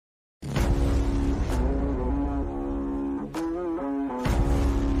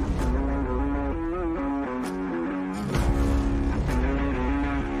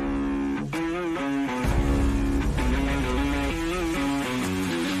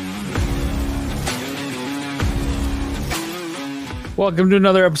Welcome to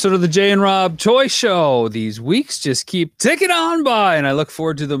another episode of the Jay and Rob Toy Show. These weeks just keep ticking on by, and I look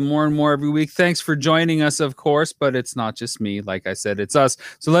forward to them more and more every week. Thanks for joining us, of course, but it's not just me. Like I said, it's us.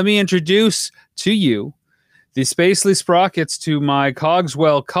 So let me introduce to you the Spacely Sprockets to my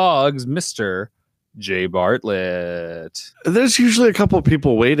Cogswell Cogs, Mr. Jay Bartlett. There's usually a couple of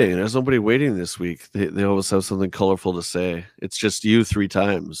people waiting. There's nobody waiting this week. They always have something colorful to say. It's just you 3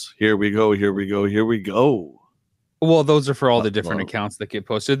 times. Here we go, here we go, here we go. Well, those are for all the different accounts that get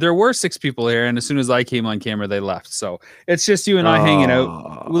posted. There were 6 people here, and as soon as I came on camera, they left. So it's just you and I hanging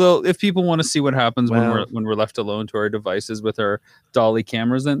out. Well, if people want to see what happens when we're left alone to our devices with our dolly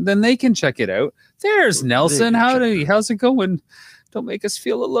cameras, then they can check it out. There's Nelson. How's it going? Don't make us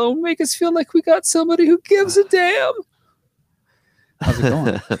feel alone. Make us feel like we got somebody who gives a damn. How's it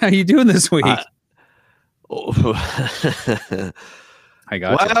going? How you doing this week? I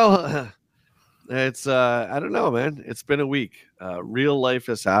got you. It's I don't know, man. It's been a week. Real life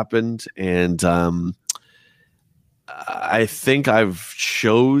has happened, and I think I've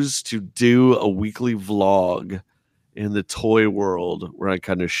chose to do a weekly vlog in the toy world where I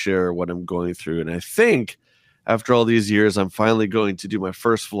kind of share what I'm going through. And I think after all these years, I'm finally going to do my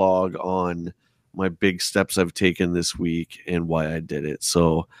first vlog on my big steps I've taken this week and why I did it.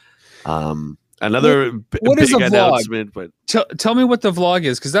 So another what big is a announcement, vlog? But tell me what the vlog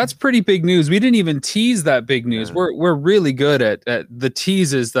is, because that's pretty big news. We didn't even tease that big news. Yeah. We're really good at the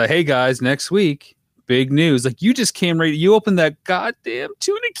teases. The hey guys, next week, big news. Like you just came right. You opened that goddamn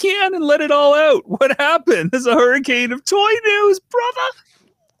tuna can and let it all out. What happened? There's a hurricane of toy news, brother.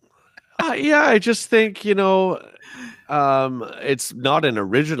 Yeah, I just think it's not an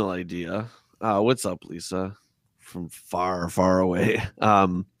original idea. What's up, Lisa? From far, far away.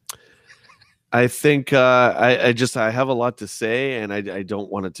 I think I have a lot to say, and I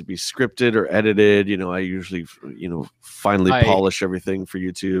don't want it to be scripted or edited. I usually finally polish everything for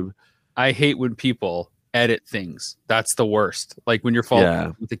YouTube. I hate when people edit things. That's the worst. Like when you're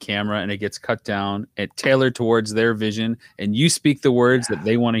following with the camera and it gets cut down and tailored towards their vision, and you speak the words that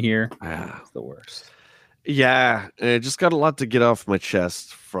they want to hear. It's the worst. Yeah, I just got a lot to get off my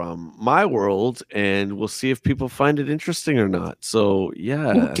chest from my world, and we'll see if people find it interesting or not. So,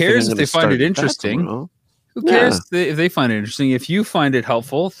 yeah. Who cares if they find it interesting? Who cares if they find it interesting? If you find it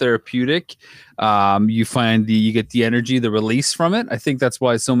helpful, therapeutic, you get the energy, the release from it. I think that's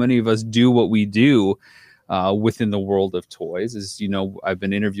why so many of us do what we do within the world of toys. I've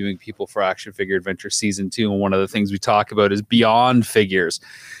been interviewing people for Action Figure Adventure Season 2, and one of the things we talk about is beyond figures.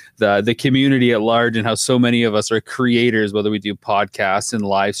 The community at large, and how so many of us are creators, whether we do podcasts and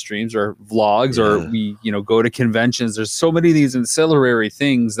live streams or vlogs or we go to conventions. There's so many of these ancillary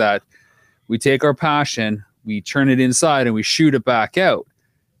things that we take our passion, we turn it inside, and we shoot it back out.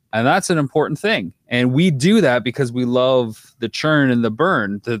 And that's an important thing. And we do that because we love the churn and the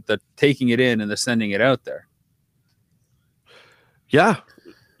burn, the taking it in and the sending it out there. Yeah.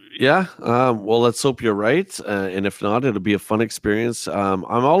 Well, let's hope you're right. And if not, it'll be a fun experience. I'm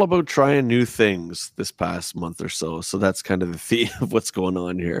all about trying new things this past month or so. So that's kind of the theme of what's going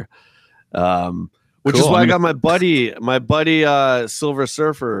on here. Which is why I got my buddy Silver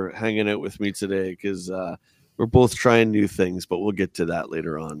Surfer hanging out with me today, because we're both trying new things, but we'll get to that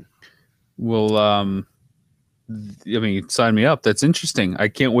later on. Well, sign me up. That's interesting. I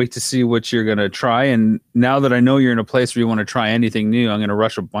can't wait to see what you're going to try. And now that I know you're in a place where you want to try anything new, I'm going to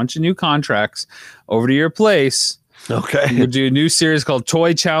rush a bunch of new contracts over to your place. Okay. We'll do a new series called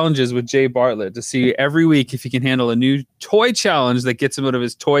Toy Challenges with Jay Bartlett to see every week if he can handle a new toy challenge that gets him out of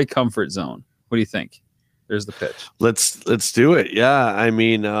his toy comfort zone. What do you think? There's the pitch. Let's do it. Yeah.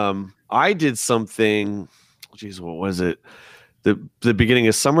 I did something. Geez, what was it? The beginning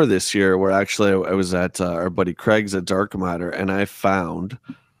of summer this year, where actually I was at our buddy Craig's at Dark Matter, and I found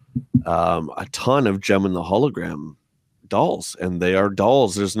a ton of Gem and the Hologram dolls, and they are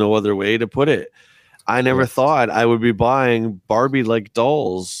dolls. There's no other way to put it. I never thought I would be buying Barbie-like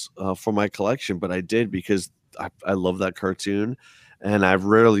dolls for my collection, but I did, because I love that cartoon. And I've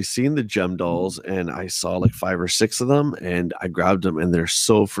rarely seen the Gem dolls, and I saw like 5 or 6 of them, and I grabbed them, and they're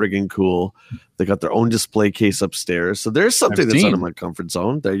so friggin' cool. They got their own display case upstairs. So there's something that's out of my comfort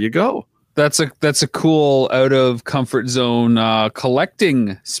zone. There you go. That's a cool out of comfort zone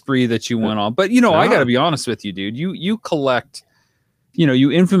collecting spree that you went on. But I got to be honest with you, dude. You collect.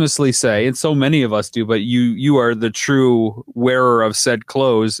 You infamously say, and so many of us do, but you are the true wearer of said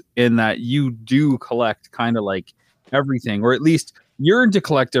clothes, in that you do collect kind of like everything, or at least yearn to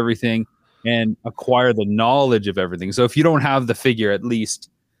collect everything and acquire the knowledge of everything. So if you don't have the figure, at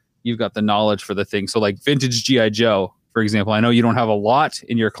least you've got the knowledge for the thing. So like vintage G.I. Joe, for example, I know you don't have a lot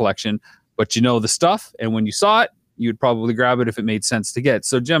in your collection, but you know the stuff. And when you saw it, you'd probably grab it if it made sense to get.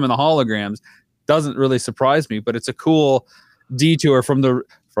 So Gem and the Holograms doesn't really surprise me, but it's a cool detour from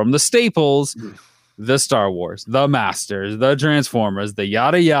the staples, the Star Wars, the Masters, the Transformers, the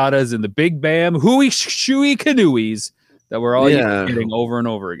yada yadas, and the Big Bam hooey shooey canoeies that we're all getting over and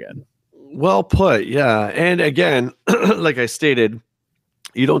over again. Well put, yeah. And again, like I stated,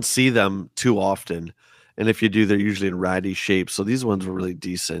 you don't see them too often. And if you do, they're usually in ratty shape. So these ones were really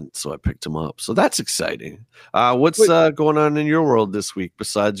decent. So I picked them up. So that's exciting. What's going on in your world this week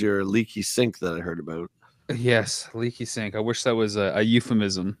besides your leaky sink that I heard about? Yes, leaky sink. I wish that was a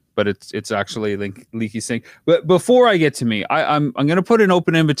euphemism, but it's actually leaky sink. But before I get to me, I'm going to put an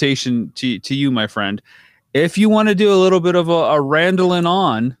open invitation to you, my friend. If you want to do a little bit of a randling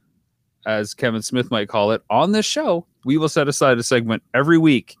on, as Kevin Smith might call it, on this show, we will set aside a segment every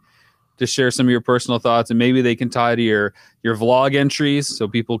week to share some of your personal thoughts, and maybe they can tie to your vlog entries, so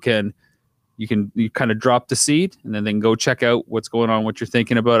people you kind of drop the seed, and then they can go check out what's going on, what you're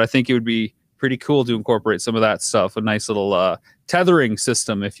thinking about. I think it would be pretty cool to incorporate some of that stuff, a nice little tethering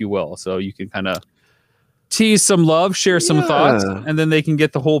system, if you will, so you can kind of tease some love, share some thoughts, and then they can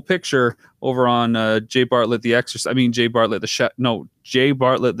get the whole picture over on Jay Bartlett the Exorcist. I mean, Jay Bartlett Jay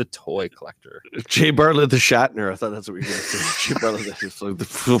Bartlett the Toy Collector. Jay Bartlett the Shatner. I thought that's what we were going to say. Jay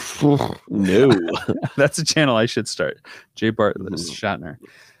Bartlett No. That's a channel I should start. Jay Bartlett Shatner.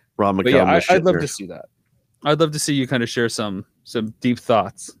 Ron McCallum, yeah, I'd love to see that. I'd love to see you kind of share some deep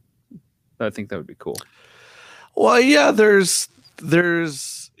thoughts. I think that would be cool. Well, yeah, there's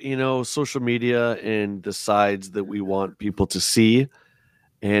social media and the sides that we want people to see.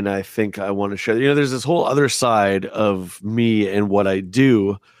 And I think I want to share, there's this whole other side of me and what I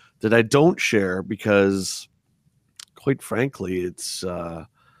do that I don't share because, quite frankly, it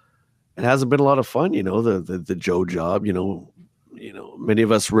hasn't been a lot of fun, the Joe job, many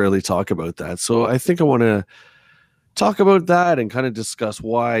of us rarely talk about that. So I think I want to talk about that and kind of discuss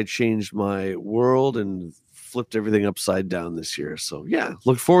why I changed my world and flipped everything upside down this year. So yeah,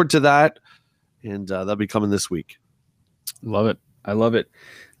 look forward to that. And that'll be coming this week. Love it. I love it.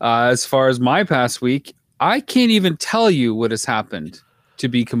 As far as my past week, I can't even tell you what has happened, to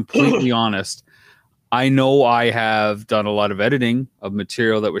be completely honest. I know I have done a lot of editing of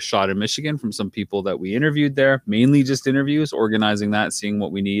material that was shot in Michigan from some people that we interviewed there, mainly just interviews, organizing that, seeing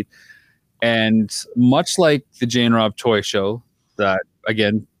what we need. And much like the Jay and Rob Toy Show that,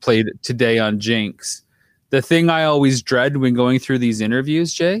 again, played today on Jinx, the thing I always dread when going through these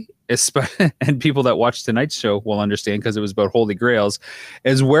interviews, Jay, and people that watch tonight's show will understand because it was about Holy Grails,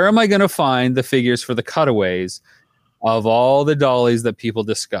 is where am I going to find the figures for the cutaways of all the dollies that people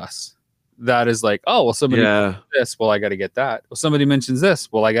discuss? That is like, oh, well, somebody mentions this. Well, I got to get that. Well, somebody mentions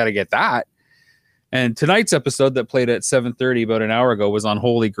this. Well, I got to get that. And tonight's episode that played at 7:30 about an hour ago was on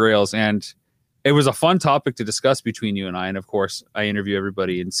Holy Grails, and it was a fun topic to discuss between you and I. And of course, I interview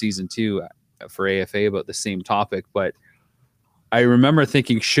everybody in season 2 for AFA about the same topic. But I remember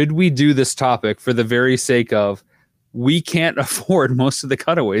thinking, should we do this topic for the very sake of we can't afford most of the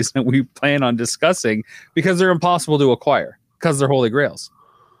cutaways that we plan on discussing because they're impossible to acquire because they're Holy Grails.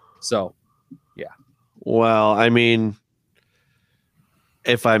 So, yeah. Well, I mean,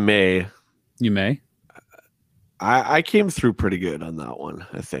 if I may. You may. I came through pretty good on that one,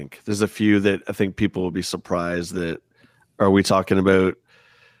 I think. There's a few that I think people will be surprised that, are we talking about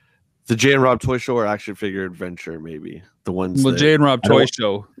the Jay and Rob Toy Show or Action Figure Adventure, maybe? The ones Jay and Rob Toy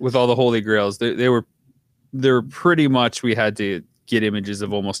Show with all the Holy Grails, they were pretty much, we had to get images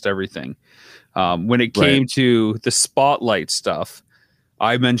of almost everything. When it came to the spotlight stuff,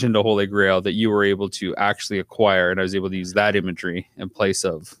 I mentioned a Holy Grail that you were able to actually acquire, and I was able to use that imagery in place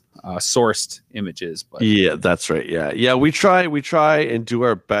of sourced images. But yeah, that's right. Yeah. We try and do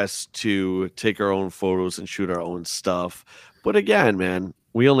our best to take our own photos and shoot our own stuff. But again, man,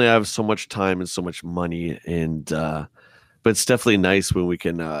 we only have so much time and so much money, and but it's definitely nice when we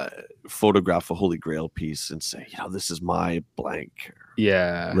can photograph a Holy Grail piece and say, this is my blank.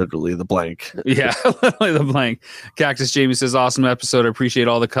 Yeah, literally the blank. Yeah, literally the blank. Cactus Jamie says, awesome episode. I appreciate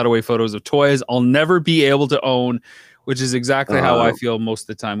all the cutaway photos of toys I'll never be able to own, which is exactly how I feel most of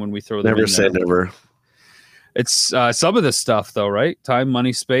the time when we throw them. Never say never. It's some of this stuff though, right? Time,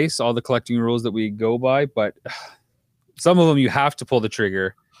 money, space, all the collecting rules that we go by, but some of them you have to pull the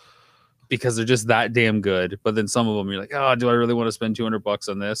trigger because they're just that damn good. But then some of them you're like, oh, do I really want to spend $200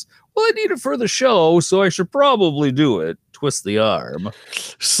 on this? Well, I need it for the show, so I should probably do it. Twist the arm.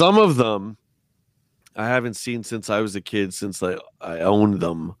 Some of them I haven't seen since I was a kid, since I owned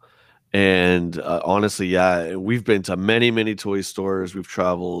them. And honestly, yeah, we've been to many, many toy stores. We've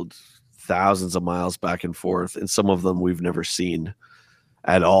traveled thousands of miles back and forth, and some of them we've never seen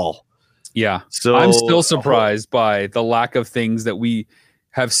at all. Yeah. So I'm still surprised by the lack of things that we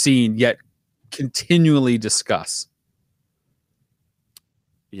have seen yet continually discuss.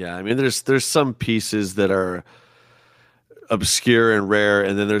 Yeah, I mean, there's some pieces that are obscure and rare,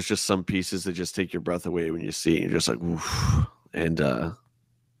 and then there's just some pieces that just take your breath away when you see it. You're just like, oof. And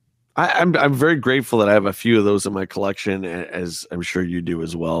I'm very grateful that I have a few of those in my collection, as I'm sure you do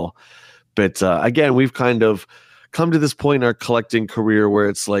as well. But again, we've kind of come to this point in our collecting career where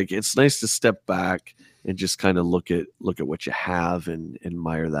it's like it's nice to step back and just kind of look at what you have and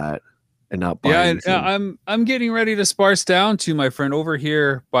admire that, and not buy anything. I'm getting ready to sparse down to my friend over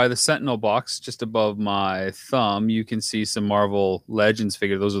here by the Sentinel box, just above my thumb. You can see some Marvel Legends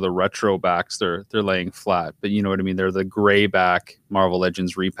figure. Those are the retro backs. They're laying flat, but you know what I mean. They're the gray back Marvel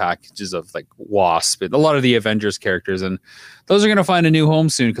Legends repackages of like Wasp and a lot of the Avengers characters, and those are going to find a new home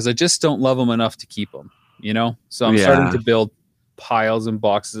soon because I just don't love them enough to keep them. You know, so I'm starting to build piles and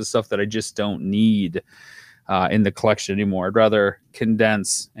boxes of stuff that I just don't need in the collection anymore. I'd rather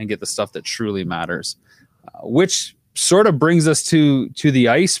condense and get the stuff that truly matters, which sort of brings us to the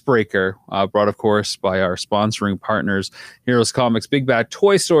icebreaker, brought, of course, by our sponsoring partners, Heroes Comics, Big Bad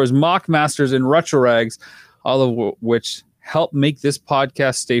Toy Stores, Mock Masters, and Retro Rags, all of which help make this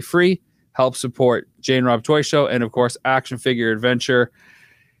podcast stay free, help support Jay and Rob Toy Show, and, of course, Action Figure Adventure.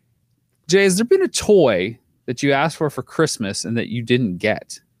 Jay, has there been a toy that you asked for Christmas and that you didn't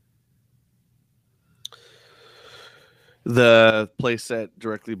get? The playset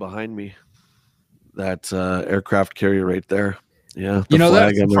directly behind me, that aircraft carrier right there. Yeah, you know,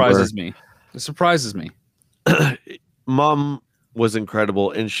 that surprises me. It surprises me. Mom was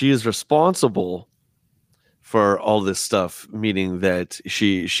incredible, and she is responsible for all this stuff, meaning that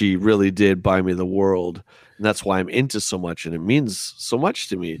she really did buy me the world, and that's why I'm into so much, and it means so much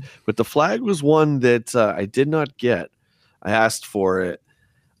to me. But the flag was one that I did not get. I asked for it.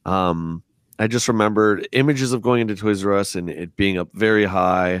 I just remembered images of going into Toys R Us and it being up very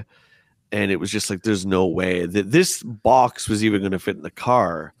high, and it was just like, there's no way that this box was even going to fit in the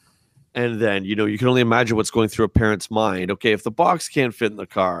car. And then, you know, you can only imagine what's going through a parent's mind. Okay, if the box can't fit in the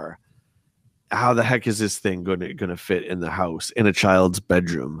car, how the heck is this thing going to fit in the house, in a child's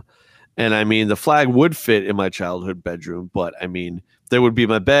bedroom? And I mean, the flag would fit in my childhood bedroom, but I mean, there would be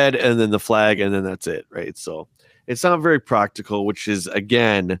my bed and then the flag, and then that's it, right? So it's not very practical, which is,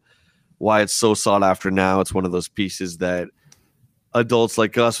 again, why it's so sought after now. It's one of those pieces that adults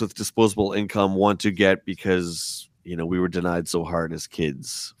like us with disposable income want to get because, you know, we were denied so hard as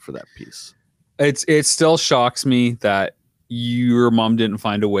kids for that piece. It still shocks me that your mom didn't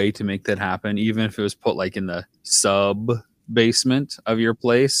find a way to make that happen, even if it was put like in the sub basement of your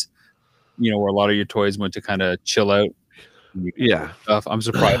place, you know, where a lot of your toys went to kind of chill out. Yeah. Stuff. I'm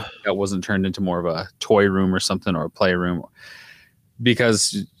surprised that wasn't turned into more of a toy room or something, or a playroom,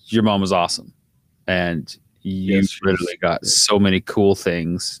 because your mom was awesome. And you literally got so many cool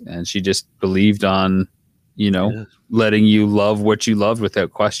things, and she just believed on, you know, letting you love what you loved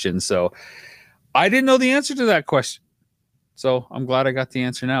without question. So I didn't know the answer to that question. So I'm glad I got the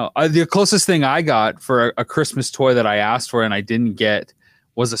answer now. The closest thing I got for a Christmas toy that I asked for and I didn't get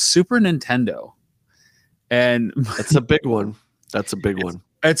was a Super Nintendo. And that's a big one. That's a big one.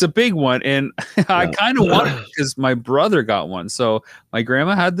 It's a big one. And I kind of wanted it because my brother got one. So my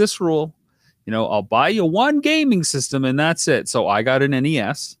grandma had this rule, you know, I'll buy you one gaming system and that's it. So I got an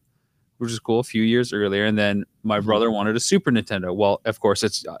NES, which is cool, a few years earlier. And then my brother wanted a Super Nintendo. Well, of course,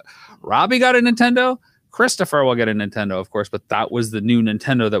 it's Robbie got a Nintendo. Christopher will get a Nintendo, of course, but that was the new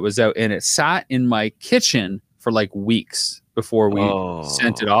Nintendo that was out, and it sat in my kitchen for like weeks before we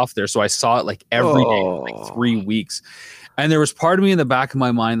sent it off there. So I saw it like every day for like 3 weeks. And there was part of me in the back of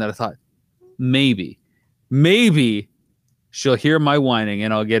my mind that I thought, maybe she'll hear my whining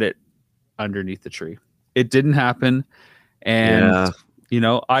and I'll get it underneath the tree. It didn't happen. And you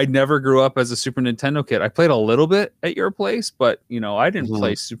know, I never grew up as a Super Nintendo kid. I played a little bit at your place, but you know, I didn't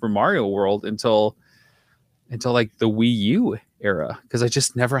play Super Mario World until like the Wii U era, because I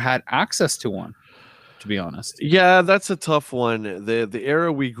just never had access to one, to be honest. Yeah, that's a tough one. The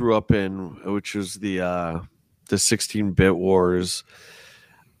era we grew up in, which was the 16-bit wars.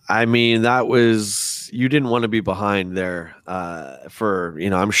 I mean, that was, you didn't want to be behind there. For, you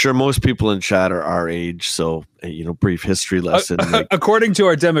know, I'm sure most people in chat are our age, so, you know, brief history lesson. According to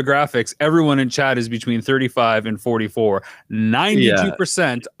our demographics, everyone in chat is between 35 and 44.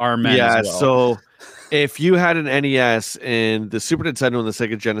 92% are men as well. So if you had an NES and the Super Nintendo and the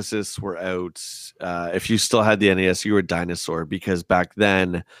Sega Genesis were out, if you still had the NES, you were a dinosaur, because back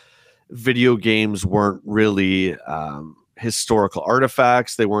then video games weren't really historical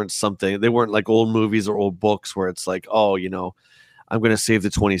artifacts. They weren't like old movies or old books where it's like, oh, you know, I'm going to save the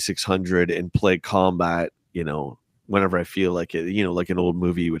 2600 and play combat, whenever I feel like it, like an old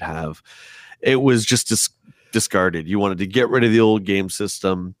movie you would have. It was just discarded. You wanted to get rid of the old game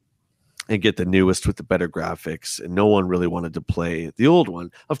system and get the newest with the better graphics, and no one really wanted to play the old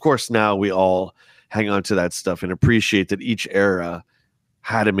one. Of course, now we all hang on to that stuff and appreciate that each era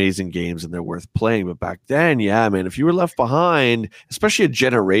had amazing games and they're worth playing. But back then, yeah, man, if you were left behind, especially a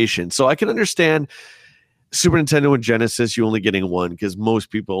generation. So I can understand Super Nintendo and Genesis, you only getting one because most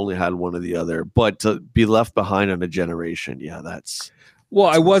people only had one or the other. But to be left behind on a generation, yeah, that's... Well,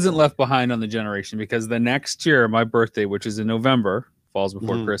 I wasn't left behind on the generation because the next year, my birthday, which is in November, falls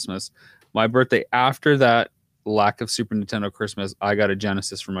before Christmas, my birthday after that lack of Super Nintendo Christmas, I got a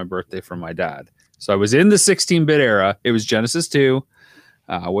Genesis for my birthday from my dad. So I was in the 16-bit era. It was Genesis 2.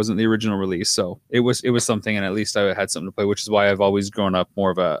 Wasn't the original release, so it was something, and at least I had something to play, which is why I've always grown up more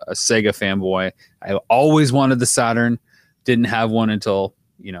of a Sega fanboy. I always wanted the Saturn, didn't have one until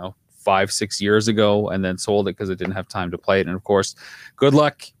 5-6 years ago, and then sold it because I didn't have time to play it. And of course, good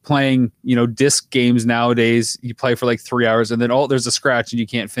luck playing disc games nowadays. You play for like 3 hours, and then there's a scratch, and you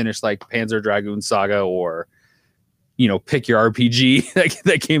can't finish like Panzer Dragoon Saga or pick your RPG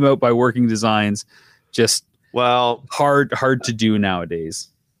that came out by Working Designs. Just hard to do nowadays.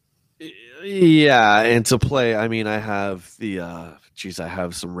 Yeah, and to play, I mean, I have the I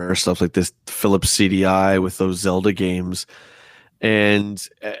have some rare stuff like this Philips CDI with those Zelda games, and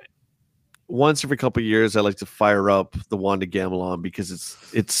once every couple of years I like to fire up the Wanda Gamelon because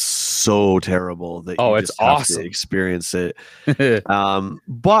it's so terrible that you it's just have awesome to experience it.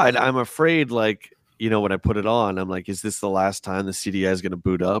 But I'm afraid, like, when I put it on, I'm like, is this the last time the CDI is going to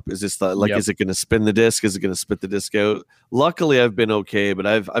boot up? Is this is it going to spin the disc? Is it going to spit the disc out? Luckily, I've been okay, but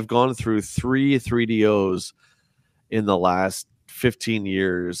I've gone through 3 3DOs in the last 15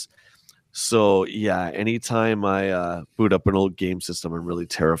 years. So yeah, anytime I boot up an old game system, I'm really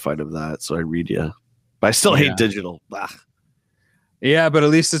terrified of that. So I read you, but I still hate digital. Yeah, but at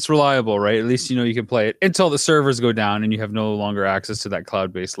least it's reliable, right? At least you can play it until the servers go down and you have no longer access to that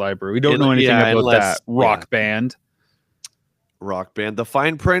cloud-based library. We don't know anything about that Rock Band. Rock Band. The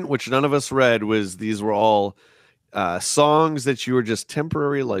fine print, which none of us read, was these were all songs that you were just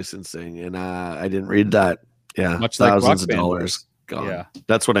temporary licensing, and I didn't read that. Yeah, much like thousands of dollars gone. Yeah,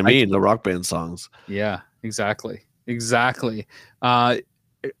 that's what I mean. The Rock Band songs. Yeah, exactly.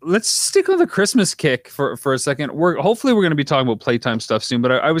 Let's stick on the Christmas kick for a second. Hopefully we're going to be talking about Playtime stuff soon,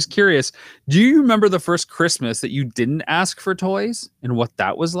 but I was curious. Do you remember the first Christmas that you didn't ask for toys and what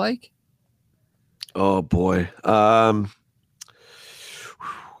that was like? Oh boy.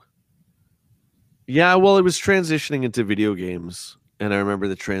 Yeah, well, it was transitioning into video games, and I remember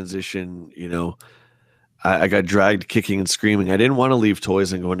the transition. I got dragged kicking and screaming. I didn't want to leave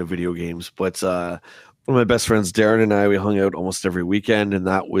toys and go into video games, but one of my best friends, Darren, and I, we hung out almost every weekend, and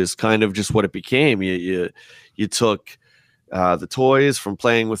that was kind of just what it became. You took the toys from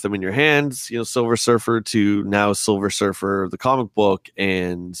playing with them in your hands, Silver Surfer, to now Silver Surfer, the comic book,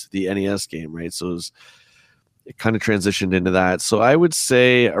 and the NES game, right? So it kind of transitioned into that. So I would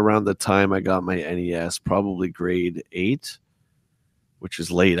say around the time I got my NES, probably grade 8, which is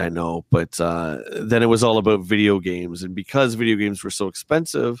late, I know, but then it was all about video games, and because video games were so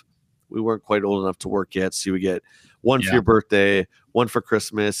expensive, we weren't quite old enough to work yet, so you would get one for your birthday, one for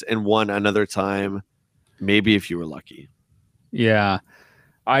Christmas, and one another time, maybe if you were lucky. Yeah.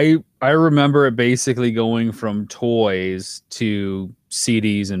 I remember it basically going from toys to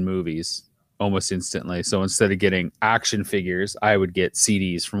CDs and movies almost instantly. So instead of getting action figures, I would get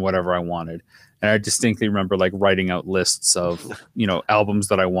CDs from whatever I wanted. And I distinctly remember like writing out lists of, albums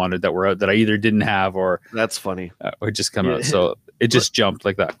that I wanted that were out that I either didn't have or that's funny. Or just come out. So it just jumped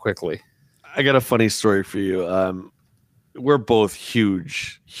like that quickly. I got a funny story for you. We're both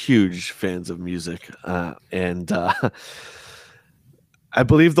huge fans of music. And I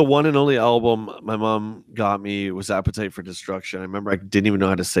believe the one and only album my mom got me was Appetite for Destruction. I remember I didn't even know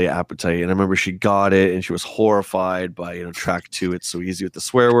how to say appetite. And I remember she got it and she was horrified by, track 2. It's so easy with the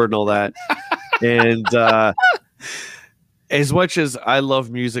swear word and all that. And as much as I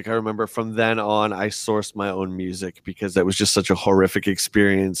love music, I remember from then on, I sourced my own music because that was just such a horrific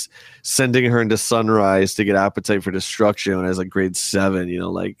experience. Sending her into Sunrise to get Appetite for Destruction when I was like grade 7,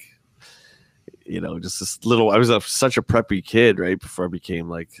 just this little, I was such a preppy kid, right? Before I became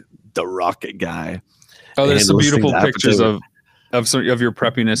like the rocket guy. Oh, there's some beautiful pictures of your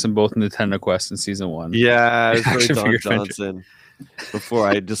preppiness in both Nintendo Quest and Season 1. Yeah, it was very Don Johnson before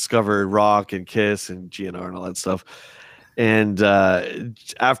I discovered rock and Kiss and GNR and all that stuff. And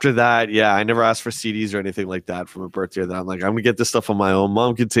after that, I never asked for CDs or anything like that from a birthday. That I'm like, I'm gonna get this stuff on my own.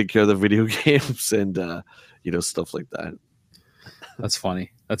 Mom can take care of the video games and stuff like that. That's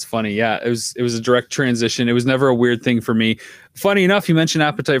funny. That's funny. Yeah, it was a direct transition. It was never a weird thing for me. Funny enough, you mentioned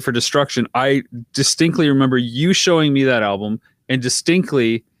Appetite for Destruction. I distinctly remember you showing me that album, and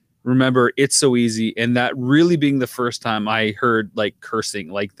distinctly remember It's So Easy, and that really being the first time I heard like cursing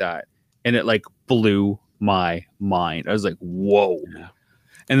like that, and it like blew my mind. I was like, whoa. Yeah.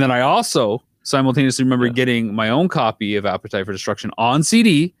 And then I also simultaneously remember getting my own copy of Appetite for Destruction on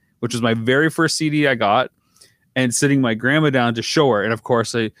CD, which was my very first CD I got, and sitting my grandma down to show her. And of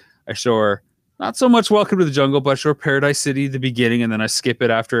course, I show her not so much Welcome to the Jungle, but I show her Paradise City, the beginning, and then I skip it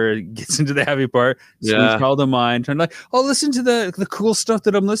after it gets into the heavy part. Sweet Child of Mine. Trying like, oh, listen to the cool stuff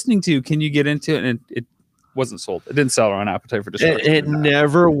that I'm listening to. Can you get into it? And it wasn't sold. It didn't sell on Appetite for Destruction. It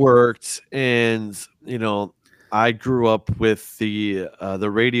never worked. And, you know, I grew up with the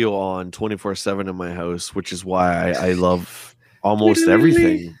radio on 24/7 in my house, which is why I love almost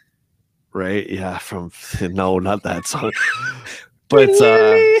everything. Right? Yeah, no, not that song. But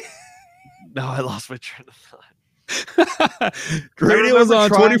no, I lost my train of thought. Radio was on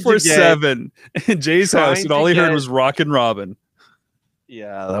 24/7 in Jay's house, and all he heard was Rockin' Robin.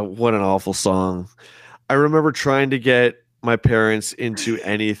 Yeah, what an awful song. I remember trying to get my parents into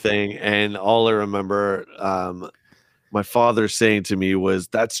anything, and all I remember my father saying to me was,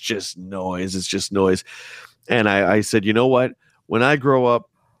 "That's just noise. It's just noise." And I said, you know what? When I grow up,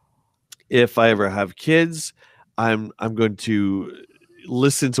 if I ever have kids, I'm going to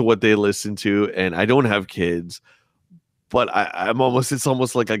listen to what they listen to, and I don't have kids, but it's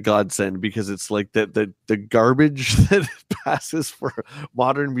almost like a godsend, because it's like the garbage that passes for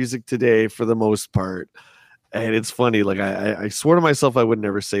modern music today for the most part. And it's funny, like I swore to myself I would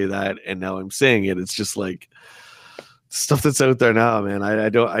never say that, and now I'm saying it. It's just like stuff that's out there now, man. I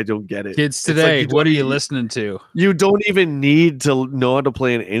don't get it. Kids today, like what are you listening to? You don't even need to know how to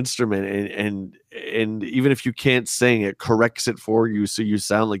play an instrument, and even if you can't sing, it corrects it for you so you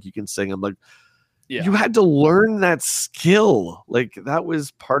sound like you can sing. I'm like, you had to learn that skill. Like, that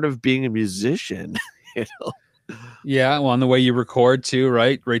was part of being a musician, you know. Yeah, well, and the way you record too,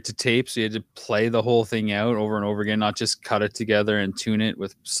 right to tape, so you had to play the whole thing out over and over again, not just cut it together and tune it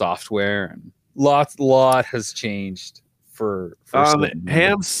with software. And lot has changed for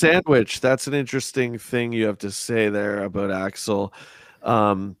Ham Sandwich. That's an interesting thing you have to say there about Axel.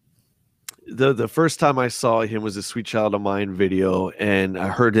 The first time I saw him was a Sweet Child of Mine video, and I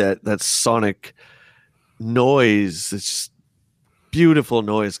heard that sonic noise. It's just beautiful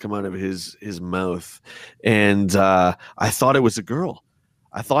noise come out of his mouth, and I thought it was a girl.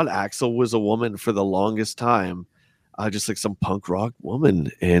 I thought Axel was a woman for the longest time. Just like some punk rock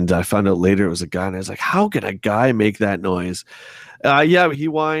woman, and I found out later it was a guy, and I was like, how can a guy make that noise? Yeah, he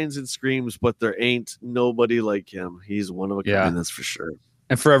whines and screams, but there ain't nobody like him. He's one of a kind, that's for sure.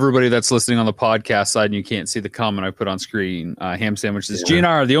 And for everybody that's listening on the podcast side and you can't see the comment I put on screen, Ham Sandwich says, GNR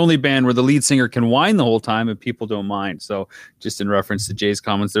are the only band where the lead singer can whine the whole time and people don't mind. So just in reference to Jay's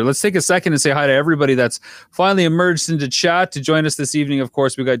comments there, let's take a second and say hi to everybody that's finally emerged into chat to join us this evening. Of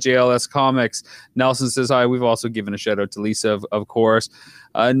course, we got JLS Comics. Nelson says hi. We've also given a shout out to Lisa, of course.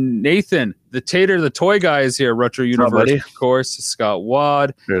 Nathan, the Tater, the toy guy is here. Retro Universe, of course. Scott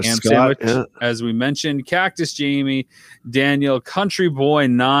Wad, Ham Sandwich, as we mentioned. Cactus Jamie, Daniel, Country Boy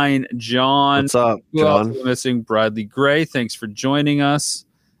 9, John. What's up, John? Missing Bradley Gray. Thanks for joining us.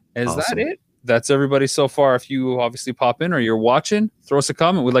 Is that it? That's everybody so far. If you obviously pop in or you're watching, throw us a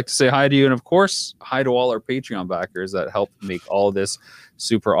comment. We'd like to say hi to you. And of course, hi to all our Patreon backers that help make all of this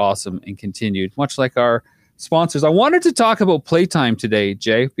super awesome and continued, much like our sponsors. I wanted to talk about Playtime today,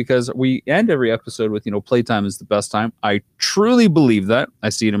 Jay, because we end every episode with, Playtime is the best time. I truly believe that. I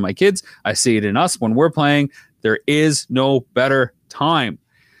see it in my kids. I see it in us when we're playing. There is no better time.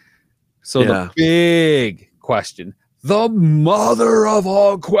 So the big question, the mother of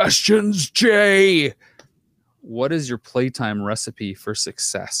all questions, Jay, what is your Playtime recipe for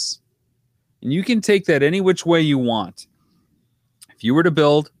success? And you can take that any which way you want. If you were to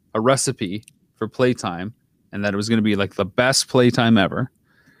build a recipe for Playtime, and that it was going to be like the best Playtime ever,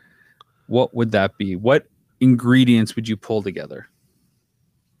 what would that be? What ingredients would you pull together?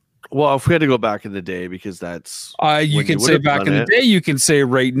 Well, if we had to go back in the day, because that's you can say back in the day, you can say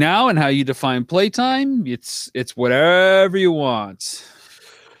right now, and how you define Playtime. It's whatever you want.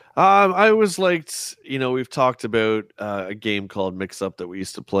 I always liked, we've talked about a game called Mix Up that we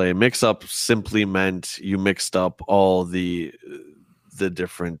used to play. Mix Up simply meant you mixed up all the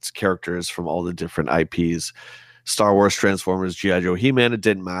different characters from all the different IPs. Star Wars, Transformers, G.I. Joe, He-Man, it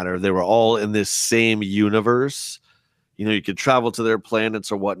didn't matter. They were all in this same universe. You could travel to their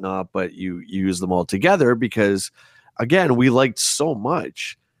planets or whatnot, but you use them all together because, again, we liked so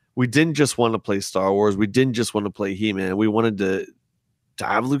much. We didn't just want to play Star Wars. We didn't just want to play He-Man. We wanted to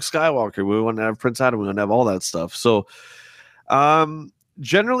have Luke Skywalker. We want to have Prince Adam. We want to have all that stuff. So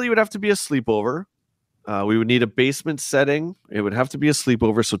generally, it would have to be a sleepover. We would need a basement setting. It would have to be a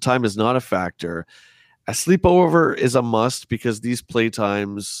sleepover, so time is not a factor. A sleepover is a must because these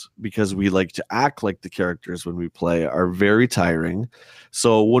playtimes, because we like to act like the characters when we play, are very tiring.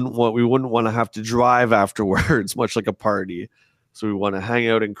 So we wouldn't want to have to drive afterwards, much like a party. So we want to hang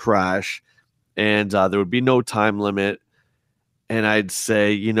out and crash, and there would be no time limit. And I'd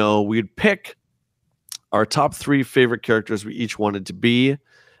say, we'd pick our top 3 favorite characters we each wanted to be,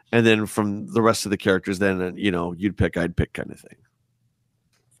 and then from the rest of the characters, then you'd pick, I'd pick, kind of thing.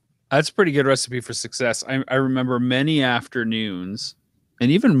 That's a pretty good recipe for success. I remember many afternoons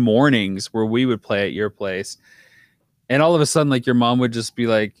and even mornings where we would play at your place, and all of a sudden, like, your mom would just be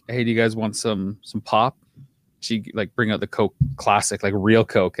like, "Hey, do you guys want some pop?" She'd like bring out the Coke Classic, like real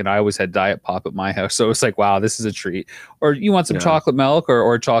Coke, and I always had Diet Pop at my house, so it was like, wow, this is a treat. Or you want some chocolate milk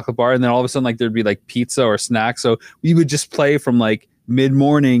or a chocolate bar, and then all of a sudden, like, there'd be like pizza or snacks. So we would just play from like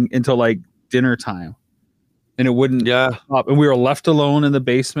mid-morning until like dinner time. And it wouldn't stop. And we were left alone in the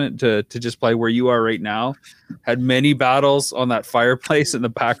basement to just play where you are right now. Had many battles on that fireplace in the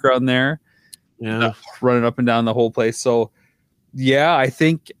background there. Yeah. Running up and down the whole place. So yeah,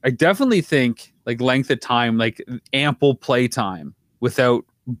 I definitely think like length of time, like ample playtime without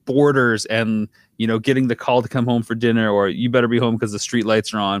borders and, getting the call to come home for dinner, or you better be home because the street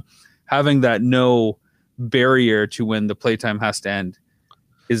lights are on. Having that no barrier to when the playtime has to end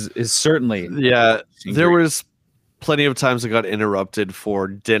is certainly. Yeah. There was plenty of times I got interrupted for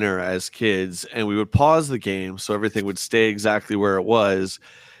dinner as kids, and we would pause the game so everything would stay exactly where it was.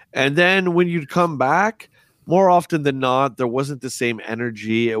 And then when you'd come back, more often than not, there wasn't the same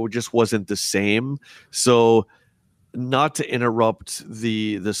energy. It just wasn't the same. So not to interrupt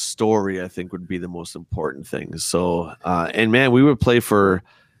the story, I think, would be the most important thing. So, and man, we would play for,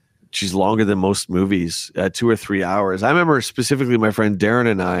 longer than most movies, 2 or 3 hours. I remember specifically my friend Darren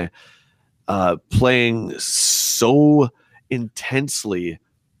and I playing so intensely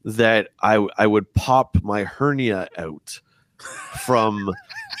that I would pop my hernia out from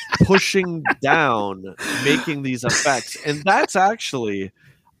pushing down, making these effects. And that's actually,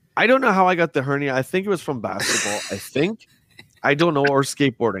 I don't know how I got the hernia. I think it was from basketball. I don't know, or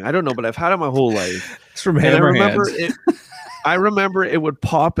skateboarding. I don't know, but I've had it my whole life. It's from hammer hands. I remember it would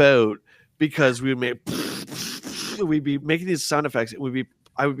pop out because we'd be making these sound effects.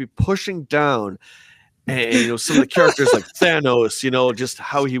 I would be pushing down, and some of the characters like Thanos, just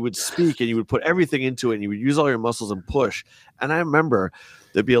how he would speak, and you would put everything into it, and you would use all your muscles and push. And I remember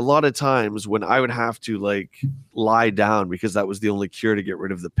there'd be a lot of times when I would have to like lie down because that was the only cure to get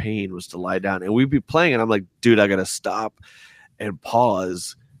rid of the pain, was to lie down. And we'd be playing, and I'm like, dude, I gotta stop and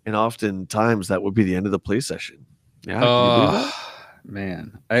pause. And oftentimes that would be the end of the play session. Yeah, can you believe that?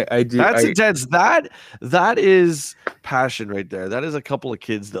 Man, I do. That's intense. That is passion right there. That is a couple of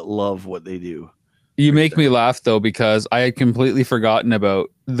kids that love what they do. You make me laugh though, because I had completely forgotten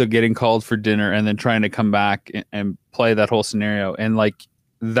about the getting called for dinner and then trying to come back and play that whole scenario. And like,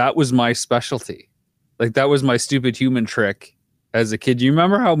 that was my specialty. Like, that was my stupid human trick as a kid. Do you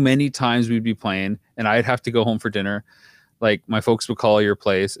remember how many times we'd be playing and I'd have to go home for dinner? Like, my folks would call your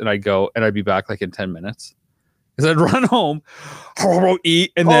place and I'd go and I'd be back like in 10 minutes. Because I'd run home,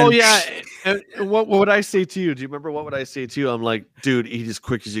 eat, and then... Oh, yeah. And what would I say to you? Do you remember what would I say to you? I'm like, dude, eat as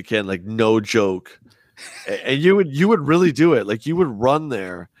quick as you can. Like, no joke. And you would really do it. Like, you would run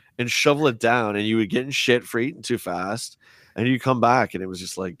there and shovel it down, and you would get in shit for eating too fast. And you come back, and it was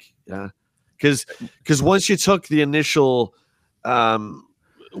just like, yeah. Because once you took the initial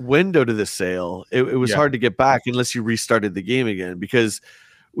window to the sale, it was hard to get back unless you restarted the game again. Because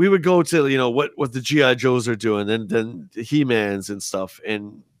we would go to, what the G.I. Joes are doing, then the He-Mans and stuff.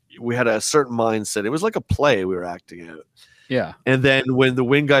 And we had a certain mindset. It was like a play we were acting out. Yeah. And then when the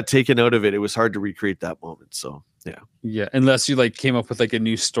wind got taken out of it, it was hard to recreate that moment. So, yeah. Yeah. Unless you like came up with like a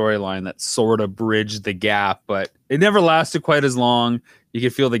new storyline that sort of bridged the gap, but it never lasted quite as long. You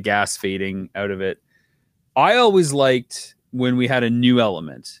could feel the gas fading out of it. I always liked when we had a new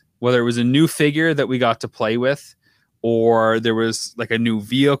element, whether it was a new figure that we got to play with, or there was like a new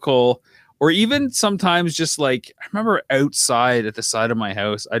vehicle, or even sometimes just like, I remember outside at the side of my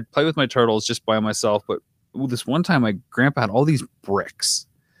house, I'd play with my turtles just by myself. But this one time my grandpa had all these bricks,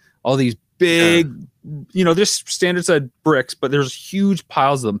 all these big, just standard size bricks, but there's huge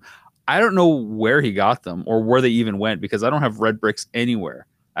piles of them. I don't know where he got them or where they even went, because I don't have red bricks anywhere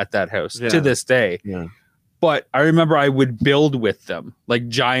at that house to this day. Yeah. But I remember I would build with them, like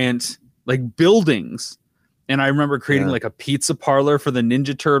giant, like buildings. And I remember creating like a pizza parlor for the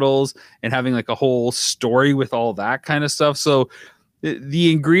Ninja Turtles and having like a whole story with all that kind of stuff. So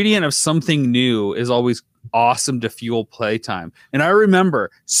the ingredient of something new is always awesome to fuel playtime. And I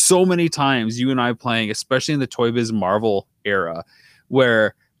remember so many times you and I playing, especially in the Toy Biz Marvel era,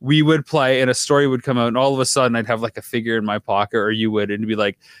 where we would play and a story would come out and all of a sudden I'd have like a figure in my pocket, or you would, and it'd be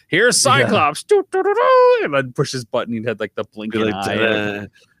like, here's Cyclops. Yeah. And I'd push his button, he'd had like the blinking eye.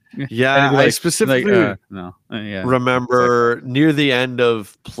 Yeah, I specifically remember near the end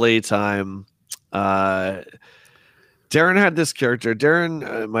of Playtime, Darren had this character.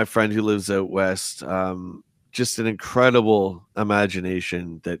 Darren, my friend who lives out west, just an incredible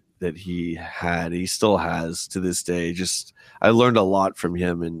imagination that he had. He still has to this day. Just I learned a lot from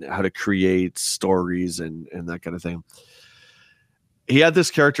him and how to create stories and that kind of thing. He had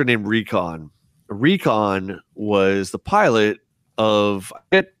this character named Recon. Recon was the pilot of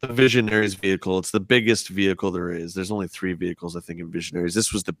the Visionaries vehicle. It's the biggest vehicle there is. There's only 3 vehicles, I think, in Visionaries.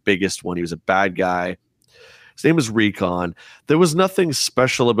 This was the biggest one. He was a bad guy. His name was Recon. There was nothing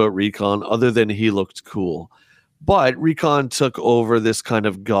special about Recon other than he looked cool. But Recon took over this kind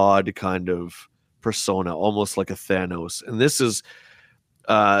of god kind of persona, almost like a Thanos. And this is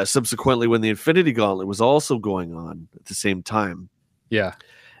subsequently when the Infinity Gauntlet was also going on at the same time. Yeah.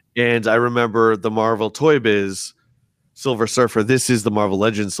 And I remember the Marvel Toy Biz Silver Surfer. This is the Marvel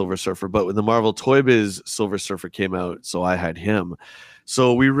Legends Silver Surfer. But when the Marvel Toy Biz Silver Surfer came out, so I had him.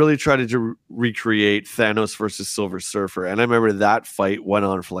 So we really tried to recreate Thanos versus Silver Surfer. And I remember that fight went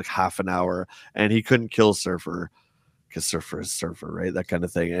on for like half an hour and he couldn't kill Surfer because Surfer is Surfer, right? That kind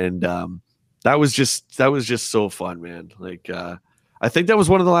of thing. And that was just so fun, man. Like, I think that was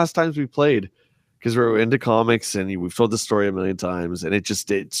one of the last times we played because we were into comics and we've told the story a million times and it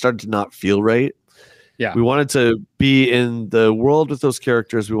started to not feel right. Yeah. We wanted to be in the world with those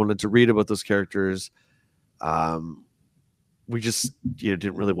characters. We wanted to read about those characters. We just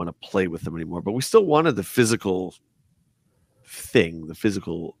didn't really want to play with them anymore, but we still wanted the physical thing, the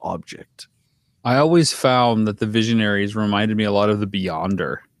physical object. I always found that the Visionaries reminded me a lot of the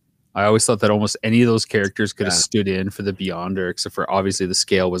Beyonder. I always thought that almost any of those characters could have stood in for the Beyonder, except for obviously the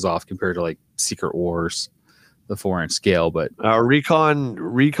scale was off compared to like Secret Wars, the 4-inch scale. But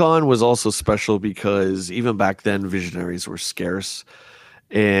Recon was also special because even back then Visionaries were scarce,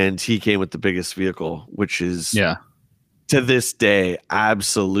 and he came with the biggest vehicle, which is to this day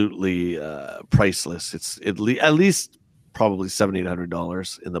absolutely priceless. It's at least probably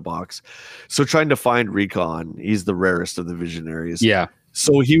 $700-800 in the box. So trying to find Recon, he's the rarest of the Visionaries. Yeah.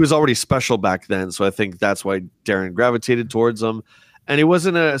 So he was already special back then. So I think that's why Darren gravitated towards him. And he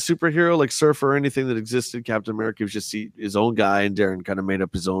wasn't a superhero like Surfer or anything that existed. Captain America was just his own guy, and Darren kind of made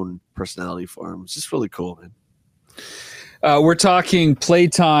up his own personality for him. It's just really cool, man. We're talking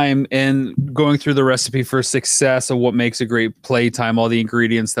playtime and going through the recipe for success of what makes a great playtime, all the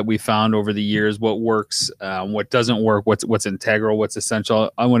ingredients that we found over the years, what works, what doesn't work, what's integral, what's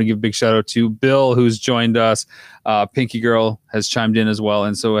essential. I want to give a big shout out to Bill, who's joined us. Pinky Girl has chimed in as well,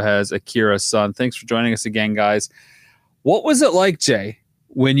 and so has Akira's son. Thanks for joining us again, guys. What was it like, Jay,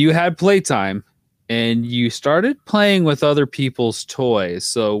 when you had playtime and you started playing with other people's toys?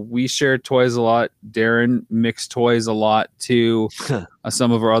 So we shared toys a lot. Darren mixed toys a lot too.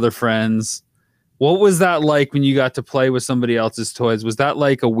 Some of our other friends. What was that like when you got to play with somebody else's toys? Was that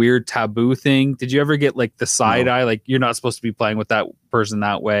like a weird taboo thing? Did you ever get like the side eye, like you're not supposed to be playing with that person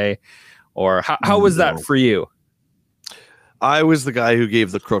that way? Or how was that for you? I was the guy who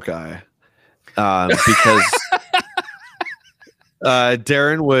gave the crook eye because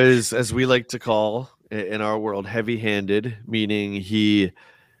Darren was, as we like to call in our world, heavy-handed, meaning he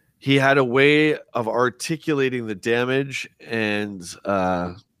had a way of articulating the damage. And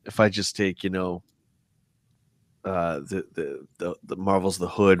if I just take, the Marvel's The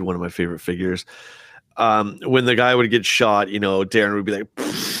Hood, one of my favorite figures, when the guy would get shot, Darren would be like,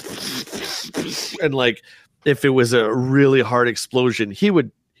 and like if it was a really hard explosion, he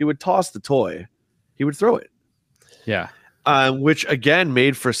would toss the toy, he would throw it. Yeah. Which again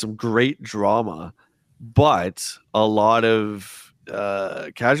made for some great drama, but a lot of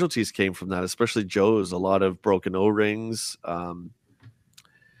casualties came from that, especially Joe's. A lot of broken O-rings.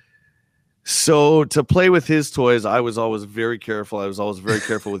 So to play with his toys, I was always very careful. I was always very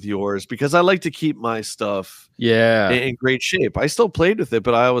careful with yours because I like to keep my stuff in great shape. I still played with it,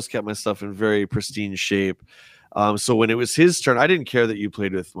 but I always kept my stuff in very pristine shape. So when it was his turn, I didn't care that you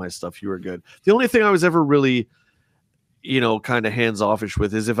played with my stuff. You were good. The only thing I was ever really kind of hands-offish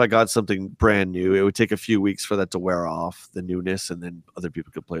with is if I got something brand new, it would take a few weeks for that to wear off, the newness, and then other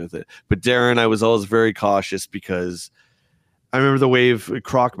people could play with it. But Darren, I was always very cautious because I remember the wave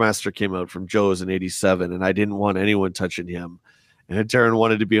Crocmaster came out from Joe's in '87, and I didn't want anyone touching him. And Darren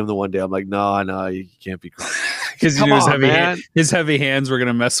wanted to be him the one day. I'm like, no, you can't be Crocmaster. because Come on, man. His heavy hands were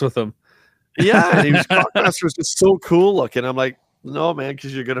gonna mess with him. Yeah, and Clockmaster was just so cool looking. I'm like, no, man,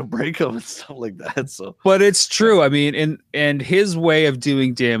 because you're gonna break them and stuff like that. So, but it's true. I mean, and his way of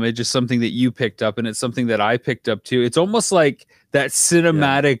doing damage is something that you picked up, and it's something that I picked up too. It's almost like that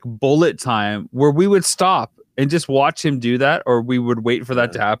cinematic bullet time where we would stop and just watch him do that, or we would wait for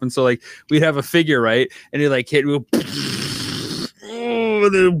that to happen. So like we'd have a figure, right, and he'd like hit, and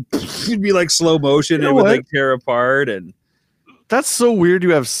then it'd be like slow motion, and it would like tear apart. And that's so weird.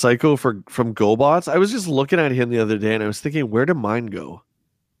 You have Psycho from GoBots. I was just looking at him the other day, and I was thinking, where did mine go?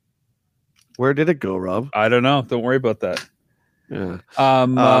 Where did it go, Rob? I don't know. Don't worry about that. Yeah.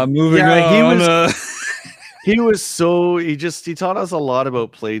 Moving on. He taught us a lot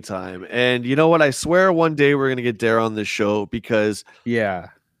about Playtime. And you know what? I swear one day we're gonna get Dare on this show, because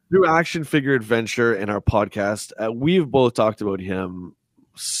through Action Figure Adventure and our podcast, we've both talked about him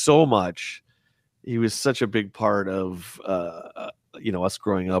so much. He was such a big part of us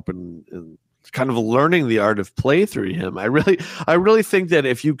growing up and kind of learning the art of play through him. I really think that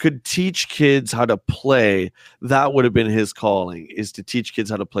if you could teach kids how to play, that would have been his calling, is to teach kids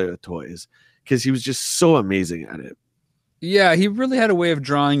how to play with toys, because he was just so amazing at it. Yeah, he really had a way of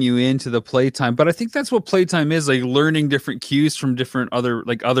drawing you into the Playtime, but I think that's what Playtime is, like learning different cues from different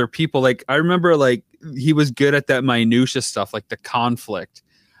other people. Like I remember like he was good at that minutia stuff, like the conflict.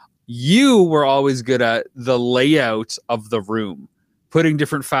 You were always good at the layout of the room, putting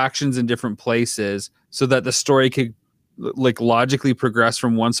different factions in different places so that the story could like logically progress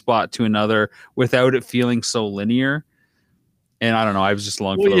from one spot to another without it feeling so linear. And I don't know, I was just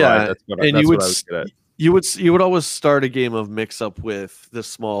along for the ride. That's what I was good at. You would always start a game of mix up with the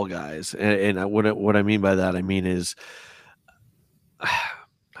small guys, and what I mean by that, I mean is,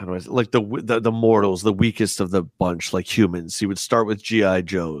 how do I say, like the mortals, the weakest of the bunch, like humans. He would start with GI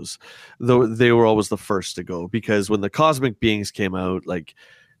Joes, though they were always the first to go, because when the cosmic beings came out, like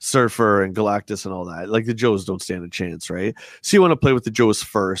Surfer and Galactus and all that, like the Joes don't stand a chance, right? So you want to play with the Joes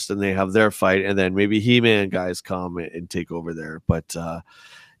first, and they have their fight, and then maybe He-Man guys come and take over there. But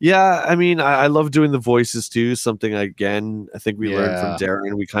yeah, I mean, I love doing the voices too. Something, again, I think we learned from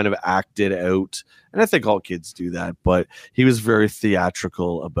Darren. We kind of acted out, and I think all kids do that, but he was very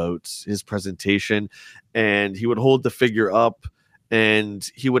theatrical about his presentation, and he would hold the figure up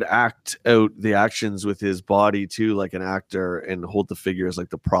and he would act out the actions with his body too, like an actor, and hold the figure as like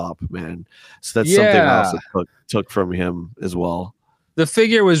the prop, man. So that's something I also took from him as well. The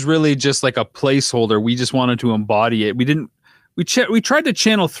figure was really just like a placeholder. We just wanted to embody it. We tried to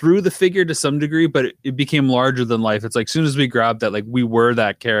channel through the figure to some degree, but it became larger than life. It's like as soon as we grabbed that, like we were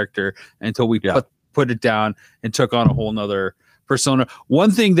that character until we put it down and took on a whole nother persona.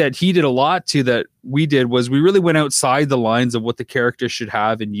 One thing that he did a lot too that we did was we really went outside the lines of what the character should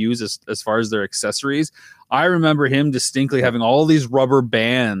have and use as far as their accessories. I remember him distinctly having all these rubber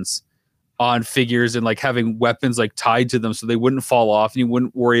bands on figures and like having weapons like tied to them so they wouldn't fall off, and you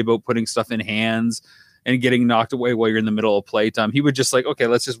wouldn't worry about putting stuff in hands and getting knocked away while you're in the middle of playtime. He would just like, okay,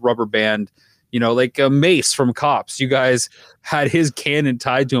 let's just rubber band, like a Mace from Cops. You guys had his cannon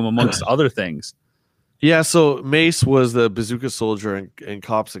tied to him amongst other things. Yeah, so Mace was the bazooka soldier in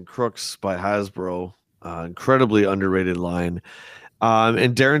Cops and Crooks by Hasbro. Incredibly underrated line.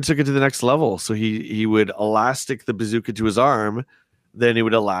 And Darren took it to the next level. So he would elastic the bazooka to his arm, then he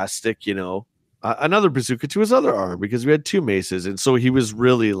would elastic, another bazooka to his other arm, because we had two maces. And so he was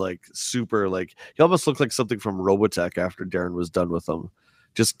really like super, like he almost looked like something from Robotech after Darren was done with him.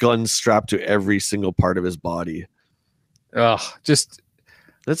 Just guns strapped to every single part of his body.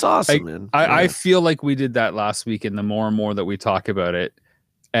 That's awesome, man. I feel like we did that last week, and the more and more that we talk about it,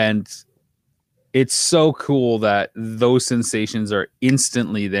 and it's so cool that those sensations are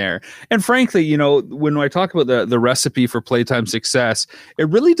instantly there. And frankly, when I talk about the recipe for Playtime success, it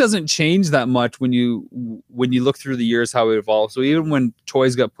really doesn't change that much when you look through the years how it evolved. So even when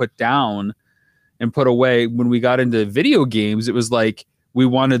toys got put down and put away, when we got into video games, it was like we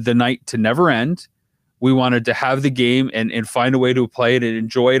wanted the night to never end. We wanted to have the game and find a way to play it and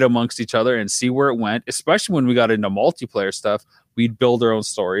enjoy it amongst each other and see where it went, especially when we got into multiplayer stuff. We'd build our own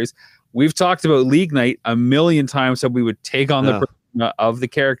stories. We've talked about League Night a million times, how we would take on the persona of the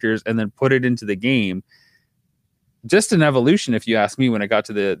characters and then put it into the game. Just an evolution, if you ask me, when I got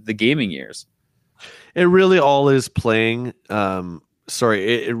to the gaming years. It really all is playing.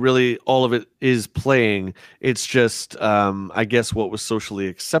 It really, all of it is playing. It's just, I guess, what was socially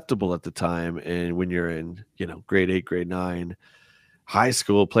acceptable at the time. And when you're in, grade 8, grade 9, high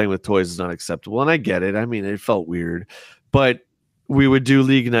school, playing with toys is not acceptable. And I get it. I mean, it felt weird. But we would do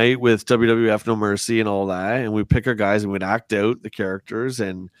League Night with WWF No Mercy and all that. And we'd pick our guys and we'd act out the characters.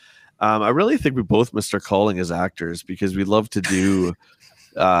 And I really think we both missed our calling as actors because we love to do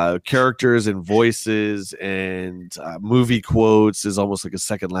characters and voices, and movie quotes is almost like a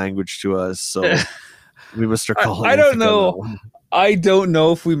second language to us. So we missed our calling. I don't think, on that know. one. I don't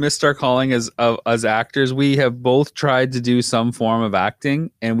know if we missed our calling as actors. We have both tried to do some form of acting,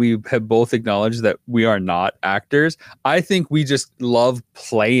 and we have both acknowledged that we are not actors. I think we just love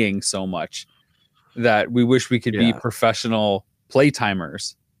playing so much that we wish we could be professional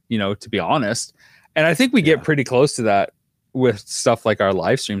playtimers, to be honest. And I think we get pretty close to that with stuff like our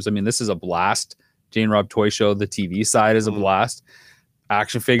live streams. I mean, this is a blast. Jane Rob Toy Show, the TV side is a blast.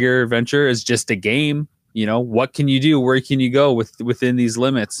 Action Figure Adventure is just a game. What can you do? Where can you go within these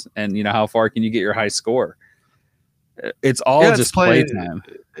limits? And how far can you get your high score? It's all just playtime.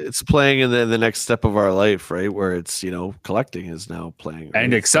 It's playing in the next step of our life, right? Where it's collecting is now playing, right?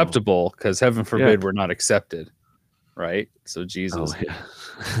 And acceptable, because heaven forbid we're not accepted, right? So Jesus.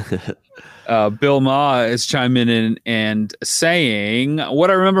 Oh, yeah. Bill Ma is chiming in and saying,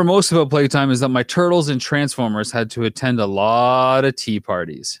 what I remember most about playtime is that my Turtles and Transformers had to attend a lot of tea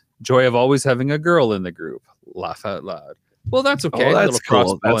parties. Joy of always having a girl in the group. Laugh out loud. Well, that's okay. Oh, that's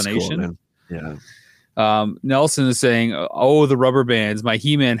cool. Cross-pollination. That's cool, yeah. Nelson is saying, oh, the rubber bands. My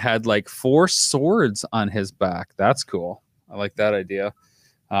He-Man had like 4 swords on his back. That's cool. I like that idea.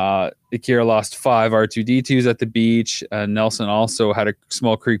 Akira lost 5 R2-D2s at the beach. Nelson also had a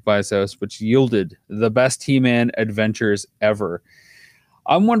small creek by his house, which yielded the best He-Man adventures ever.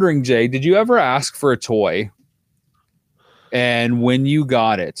 I'm wondering, Jay, did you ever ask for a toy? And when you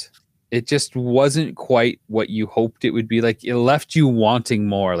got it, it just wasn't quite what you hoped it would be. Like, it left you wanting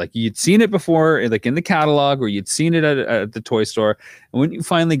more. Like, you'd seen it before, like in the catalog, or you'd seen it at the toy store. And when you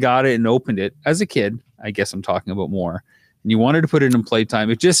finally got it and opened it as a kid, I guess I'm talking about more, and you wanted to put it in playtime,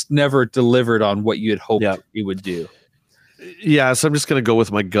 it just never delivered on what you had hoped it would do. Yeah, so I'm just going to go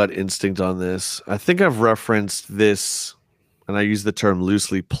with my gut instinct on this. I think I've referenced this, and I use the term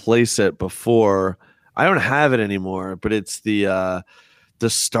loosely, playset before. I don't have it anymore, but it's the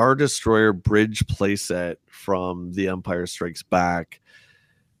Star Destroyer bridge playset from The Empire Strikes Back,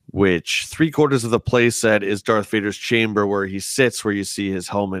 which 3/4 of the playset is Darth Vader's chamber where he sits, where you see his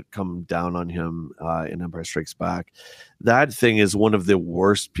helmet come down on him in Empire Strikes Back. That thing is one of the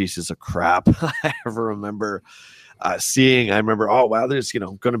worst pieces of crap I ever remember seeing. I remember, oh, wow, there's,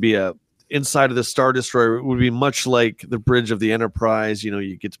 going to be a inside of the Star Destroyer. It would be much like the bridge of the Enterprise.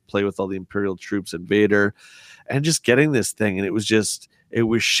 You get to play with all the Imperial troops and Vader, and just getting this thing. And it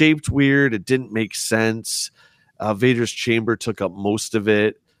was shaped weird. It didn't make sense. Vader's chamber took up most of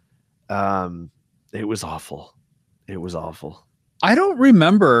it. It was awful. It was awful. I don't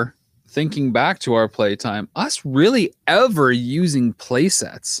remember, thinking back to our playtime, us really ever using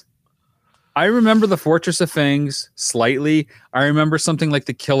playsets. I remember the Fortress of Fangs slightly. I remember something like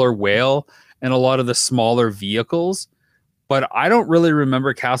the Killer Whale and a lot of the smaller vehicles, but I don't really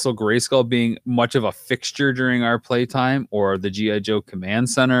remember Castle Grayskull being much of a fixture during our playtime, or the G.I. Joe Command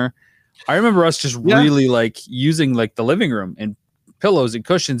Center. I remember us just really like using like the living room and pillows and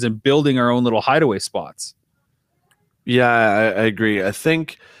cushions and building our own little hideaway spots. Yeah, I agree. I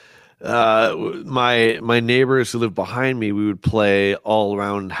think my neighbors who lived behind me, we would play all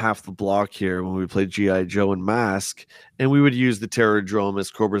around half the block here when we played G.I. Joe and Mask, and we would use the Terrordrome as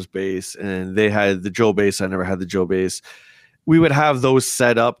Cobra's base, and they had the Joe base. I never had the Joe base. We would have those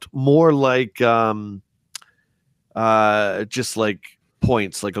set up more like just like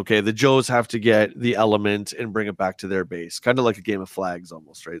points. Like, okay, the Joes have to get the element and bring it back to their base, kind of like a game of flags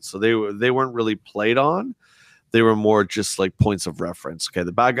almost, right? So they weren't really played on. They were more just like points of reference. Okay,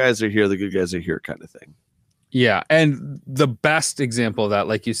 the bad guys are here, the good guys are here, kind of thing. Yeah, and the best example of that,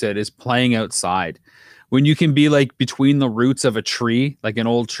 like you said, is playing outside. When you can be like between the roots of a tree, like an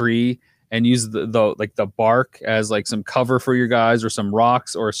old tree, and use the bark as like some cover for your guys, or some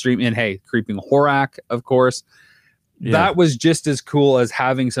rocks, or a stream. And hey, creeping Horak, of course. Yeah. That was just as cool as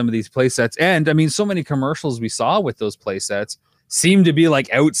having some of these play sets. And I mean, so many commercials we saw with those play sets seem to be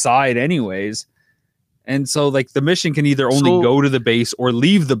like outside anyways. And so like the mission can either only go to the base or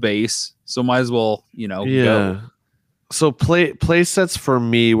leave the base. So might as well, go. So play sets for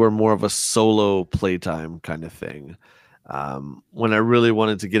me were more of a solo playtime kind of thing. When I really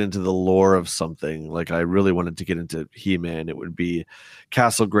wanted to get into the lore of something, like I really wanted to get into He-Man, it would be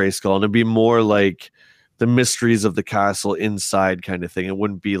Castle Grayskull, and it'd be more like the mysteries of the castle inside kind of thing. It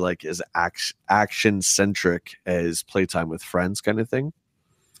wouldn't be like as action centric as playtime with friends kind of thing.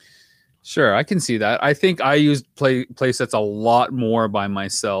 Sure, I can see that. I think I used play sets a lot more by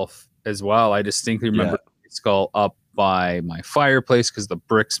myself as well. I distinctly remember Grayskull up by my fireplace because the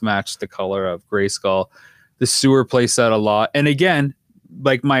bricks matched the color of Grayskull. The sewer play set a lot. And again,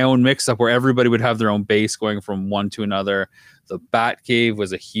 like my own mix up where everybody would have their own base going from one to another. The Bat Cave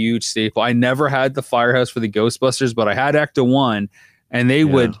was a huge staple. I never had the Firehouse for the Ghostbusters, but I had Ecto 1, and they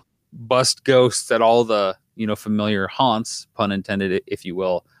would bust ghosts at all the, familiar haunts, pun intended, if you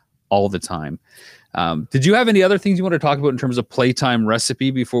will, all the time. Did you have any other things you want to talk about in terms of Playtime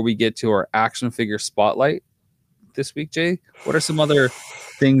recipe before we get to our action figure spotlight this week, Jay? What are some other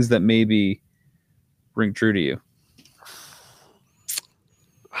things that maybe ring true to you?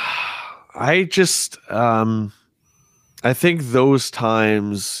 I just, I think those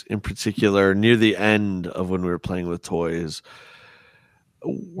times in particular, near the end of when we were playing with toys,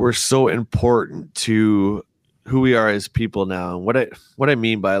 were so important to who we are as people now. And what I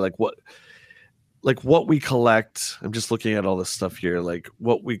mean by what we collect, I'm just looking at all this stuff here, like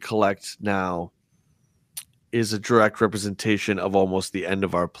what we collect now is a direct representation of almost the end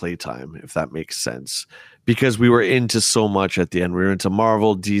of our playtime, if that makes sense. Because we were into so much at the end. We were into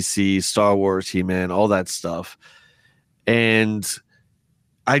Marvel, DC, Star Wars, He-Man, all that stuff. And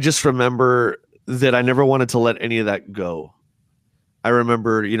I just remember that I never wanted to let any of that go. I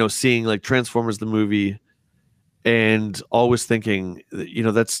remember, seeing like Transformers the movie and always thinking,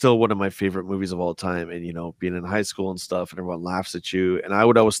 that's still one of my favorite movies of all time. And, being in high school and stuff and everyone laughs at you. And I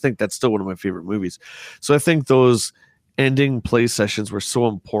would always think that's still one of my favorite movies. So I think those ending play sessions were so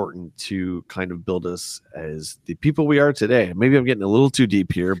important to kind of build us as the people we are today. Maybe I'm getting a little too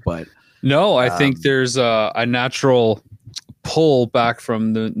deep here, but no, I think there's a natural pull back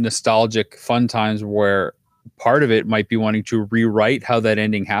from the nostalgic fun times where part of it might be wanting to rewrite how that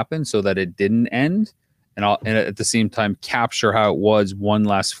ending happened so that it didn't end, and at the same time capture how it was one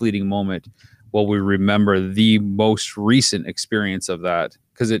last fleeting moment while we remember the most recent experience of that,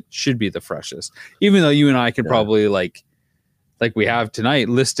 because it should be the freshest. Even though you and I can probably like we have tonight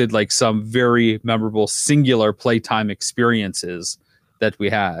listed like some very memorable singular playtime experiences that we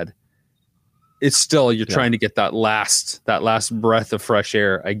had, it's still you're trying to get that last breath of fresh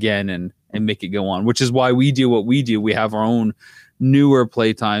air again and make it go on, which is why we do what we do. We have our own newer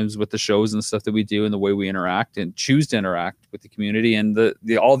playtimes with the shows and stuff that we do and the way we interact and choose to interact with the community and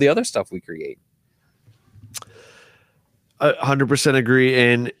the all the other stuff we create. 100% agree.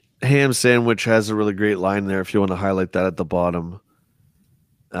 And Ham Sandwich has a really great line there if you want to highlight that at the bottom.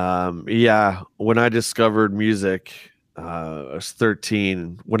 When I discovered music, I was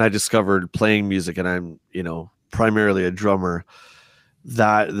 13 when I discovered playing music, and I'm, primarily a drummer.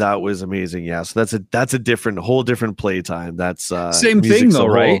 That was amazing. Yeah. So that's a whole different playtime. That's same thing though,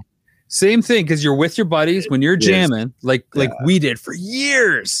 right? Same thing. Cause you're with your buddies when you're jamming, like we did for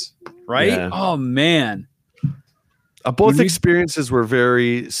years. Right. Yeah. Oh man. Both experiences were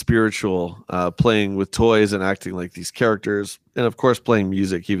very spiritual, playing with toys and acting like these characters. And of course, playing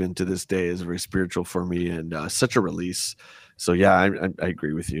music even to this day is very spiritual for me and such a release. So yeah, I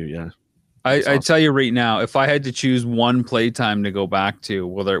agree with you. Yeah. I tell you right now, if I had to choose one playtime to go back to,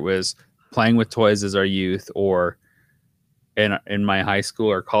 whether it was playing with toys as our youth or in my high school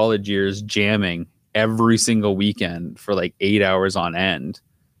or college years, jamming every single weekend for like 8 hours on end,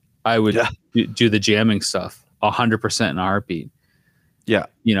 I would do the jamming stuff 100% in a heartbeat. Yeah.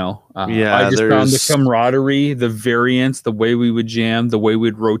 I just found the camaraderie, the variance, the way we would jam, the way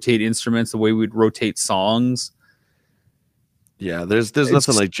we'd rotate instruments, the way we'd rotate songs. Yeah, there's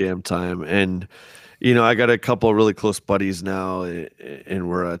nothing like jam time. And, I got a couple of really close buddies now, and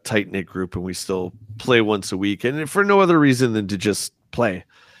we're a tight-knit group, and we still play once a week, and for no other reason than to just play.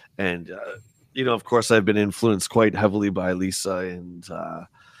 And, of course, I've been influenced quite heavily by Lisa and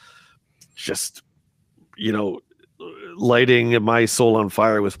just, lighting my soul on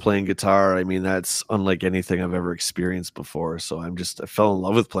fire with playing guitar. I mean, that's unlike anything I've ever experienced before. So I fell in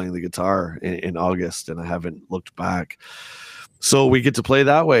love with playing the guitar in August, and I haven't looked back. So we get to play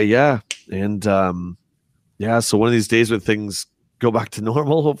that way. Yeah. And so one of these days when things go back to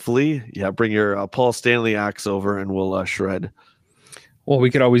normal, hopefully, bring your Paul Stanley axe over and we'll shred. Well, we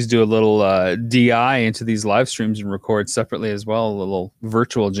could always do a little DI into these live streams and record separately as well. A little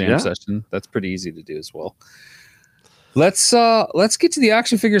virtual jam session. That's pretty easy to do as well. Let's get to the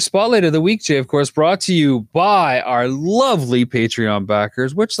action figure spotlight of the week, Jay. Of course, brought to you by our lovely Patreon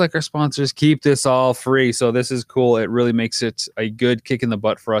backers, which, like our sponsors, keep this all free. So this is cool. It really makes it a good kick in the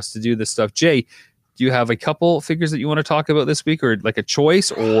butt for us to do this stuff. Jay, do you have a couple figures that you want to talk about this week, or like a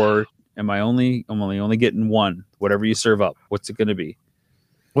choice, or am I only getting one? Whatever you serve up, what's it going to be?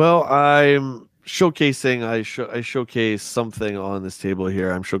 Well, I'm showcasing. I showcase something on this table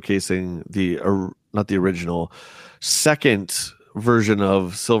here. I'm showcasing not the original, second version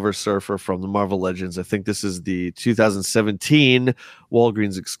of Silver Surfer from the Marvel Legends. I think this is the 2017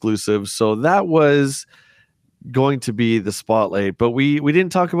 Walgreens exclusive. So that was going to be the spotlight, but we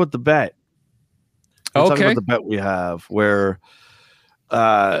didn't talk about the bet. We'll talk about the bet we have, where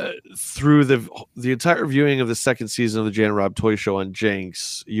through the entire viewing of the second season of the Jan Rob Toy Show on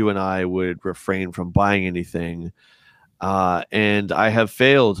Jinx, you and I would refrain from buying anything. And I have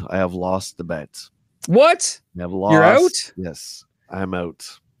failed. I have lost the bet. What? I have lost. You're out? Yes, I'm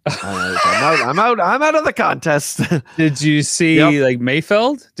out. I'm out of the contest. Did you see like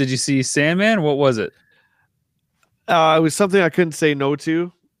Mayfeld? Did you see Sandman? What was it? It was something I couldn't say no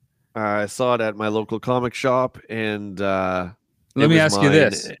to. I saw it at my local comic shop, and let me ask you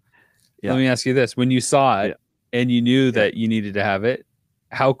this. Let me ask you this. When you saw it and you knew that you needed to have it,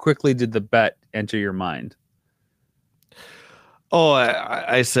 how quickly did the bet enter your mind? Oh,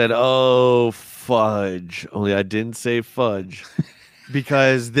 I said, oh, fudge. Only I didn't say fudge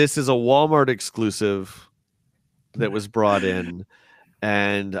because this is a Walmart exclusive that was brought in.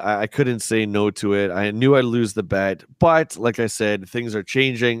 And I couldn't say no to it. I knew I'd lose the bet. But like I said, things are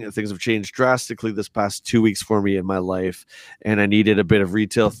changing. Things have changed drastically this past 2 weeks for me in my life. And I needed a bit of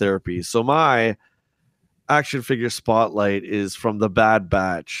retail therapy. So my action figure spotlight is from the Bad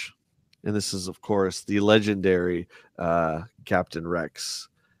Batch. And this is, of course, the legendary Captain Rex.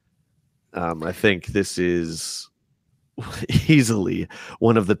 I think this is easily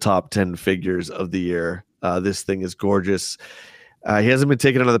one of the top 10 figures of the year. This thing is gorgeous. He hasn't been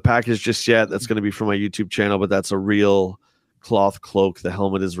taken out of the package just yet. That's going to be for my YouTube channel, but that's a real cloth cloak. The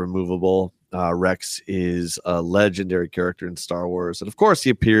helmet is removable. Rex is a legendary character in Star Wars. And of course, he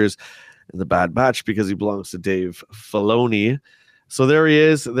appears in the Bad Batch because he belongs to Dave Filoni. So there he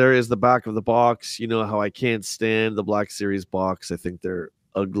is. There is the back of the box. You know how I can't stand the Black Series box. I think they're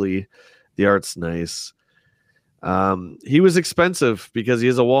ugly. The art's nice. He was expensive because he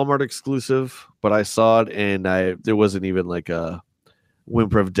is a Walmart exclusive, but I saw it and there wasn't even like a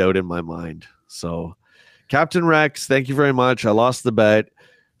whimper of doubt in my mind. So Captain Rex, thank you very much. I lost the bet.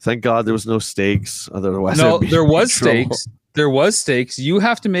 Thank God there was no stakes. Otherwise, no, there was stakes. There was stakes. You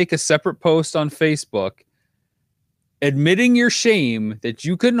have to make a separate post on Facebook admitting your shame that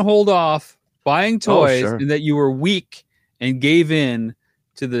you couldn't hold off buying toys and that you were weak and gave in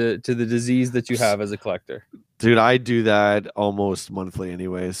to the disease that you have as a collector. Dude, I do that almost monthly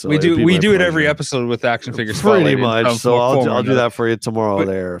anyway. So we do it every episode with Action Figure Spotlight. Pretty much. So I'll do that for you tomorrow.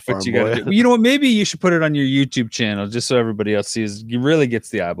 But you gotta do, you know what? Maybe you should put it on your YouTube channel just so everybody else sees. You really gets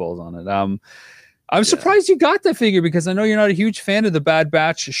the eyeballs on it. I'm surprised you got that figure because I know you're not a huge fan of the Bad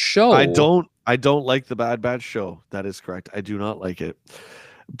Batch show. I don't like the Bad Batch show. That is correct. I do not like it.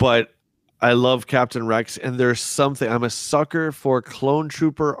 But I love Captain Rex, and there's something. I'm a sucker for clone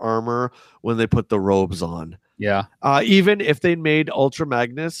trooper armor when they put the robes on. Yeah. Even if they made Ultra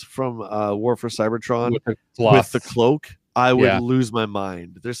Magnus from War for Cybertron with the cloak, I would lose my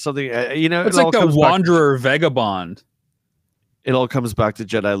mind. There's something, it's like the Wanderer Vagabond. It all comes back to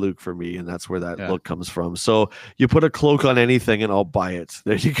Jedi Luke for me, and that's where that look comes from. So you put a cloak on anything, and I'll buy it.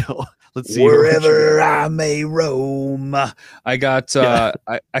 There you go. Let's see. Wherever I may roam. I got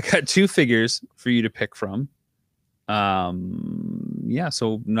I got two figures for you to pick from. So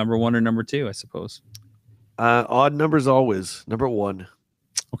number one or number two, I suppose. Odd numbers always. Number one.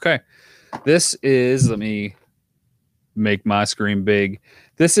 Okay. This is, let me make my screen big.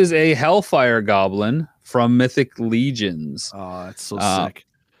 This is a Hellfire Goblin from Mythic Legions. Oh, that's so sick.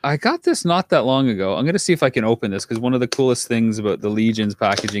 I got this not that long ago. I'm going to see if I can open this because one of the coolest things about the Legions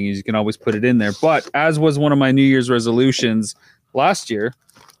packaging is you can always put it in there. But as was one of my New Year's resolutions last year,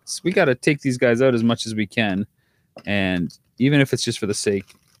 so we got to take these guys out as much as we can. And even if it's just for the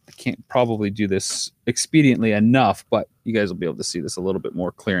sake, I can't probably do this expediently enough, but you guys will be able to see this a little bit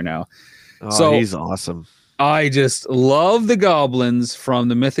more clear now. Oh, so he's awesome. I just love the goblins from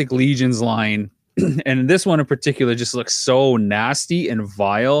the Mythic Legions line. And this one in particular just looks so nasty and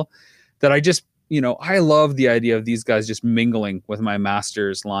vile that I just, I love the idea of these guys just mingling with my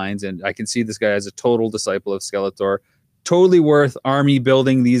master's lines. And I can see this guy as a total disciple of Skeletor. Totally worth army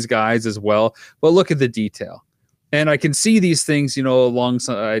building these guys as well. But look at the detail. And I can see these things,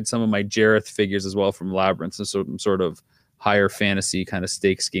 alongside some of my Jareth figures as well from Labyrinth. And so some sort of higher fantasy kind of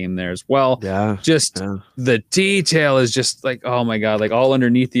stakes game there as well. Yeah. The detail is just like, oh my God, like all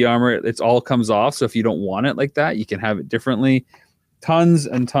underneath the armor, it's all comes off. So if you don't want it like that, you can have it differently. Tons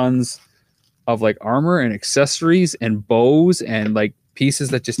and tons of like armor and accessories and bows and like pieces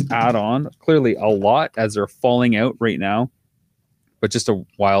that just add on. Clearly a lot as they're falling out right now, but just a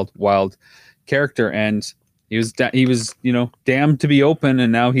wild, wild character. And he was, damned to be open.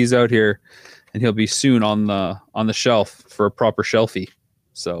 And now he's out here. And he'll be soon on the shelf for a proper shelfie.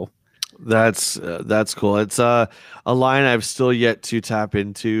 So That's cool. It's a line I've still yet to tap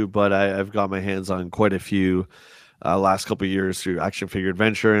into, but I've got my hands on quite a few last couple of years through Action Figure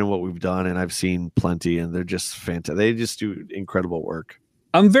Adventure and what we've done, and I've seen plenty, and they're just fantastic. They just do incredible work.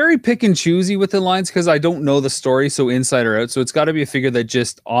 I'm very pick and choosy with the lines because I don't know the story so inside or out. So it's got to be a figure that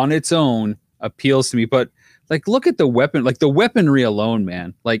just on its own appeals to me. But like, look at the weapon, like the weaponry alone,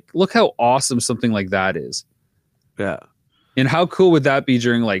 man. Like, look how awesome something like that is. Yeah. And how cool would that be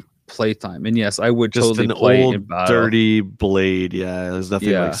during like playtime? And yes, I would just totally an play old in battle. dirty blade. Yeah, there's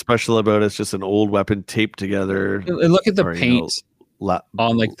nothing like special about it. It's just an old weapon taped together. And look at the paint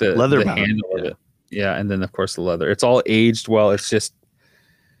on like the leather handle of it. Yeah, and then of course the leather. It's all aged well. It's just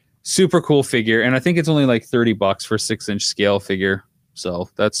super cool figure, and I think it's only like $30 for a 6-inch scale figure. So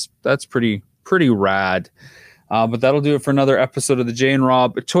that's pretty rad. But that'll do it for another episode of the Jay and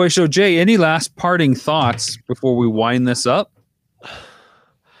Rob Toy Show. Jay, any last parting thoughts before we wind this up?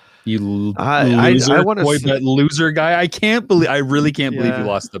 You loser guy. I really can't believe you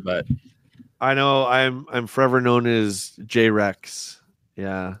lost the bet. I know. I'm forever known as J Rex.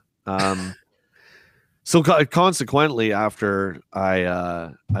 Yeah. So consequently, after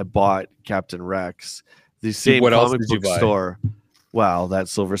I bought Captain Rex, the same comic book store. Wow, that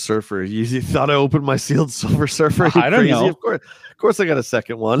Silver Surfer. You thought I opened my sealed Silver Surfer? I don't know. Of course I got a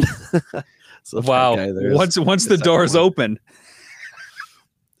second one. Wow. Once the doors open.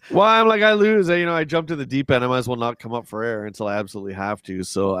 Well, I'm like, I lose. I jumped in the deep end. I might as well not come up for air until I absolutely have to.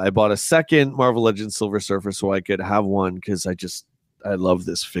 So I bought a second Marvel Legends Silver Surfer so I could have one because I love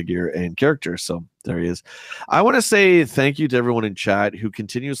this figure and character. So there he is. I want to say thank you to everyone in chat who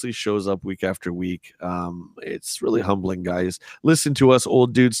continuously shows up week after week. It's really humbling, guys. Listen to us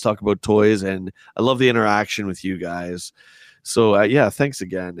old dudes talk about toys, and I love the interaction with you guys. So yeah, thanks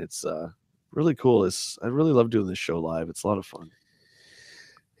again. It's really cool. I really love doing this show live. It's a lot of fun.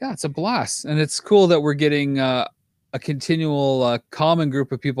 Yeah, it's a blast. And it's cool that we're getting a continual common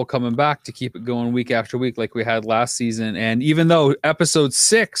group of people coming back to keep it going week after week like we had last season. And even though episode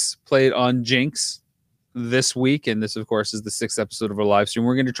 6 played on Jinx this week, and this, of course, is the 6th episode of our live stream,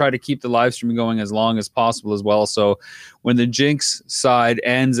 we're going to try to keep the live stream going as long as possible as well. So when the Jinx side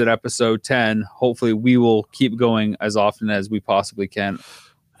ends at episode 10, hopefully we will keep going as often as we possibly can.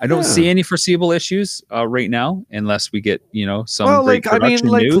 I don't see any foreseeable issues right now, unless we get, some great production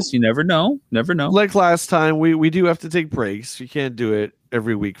news. You never know. Like last time, we do have to take breaks. You can't do it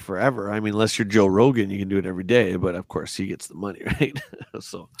every week forever. I mean, unless you're Joe Rogan, you can do it every day. But of course, he gets the money, right?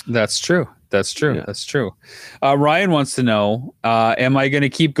 So that's true. Yeah. That's true. Ryan wants to know: am I going to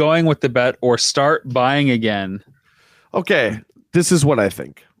keep going with the bet or start buying again? Okay, this is what I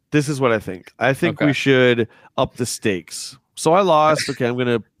think. I think we should up the stakes. So I lost. Okay, I'm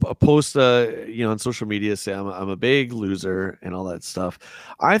gonna post, on social media, say I'm a big loser and all that stuff.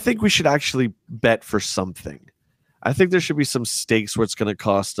 I think we should actually bet for something. I think there should be some stakes where it's going to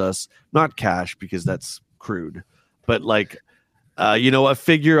cost us not cash because that's crude, but like, a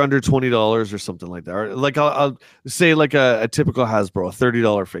figure under $20 or something like that. Or like I'll say like a typical Hasbro, a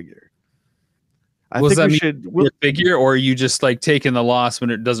 $30 figure. I think we should a figure, or are you just like taking the loss when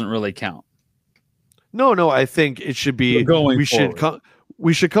it doesn't really count? No, I think it should be we should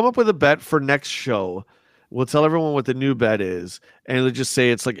come up with a bet for next show. We'll tell everyone what the new bet is, and it'll just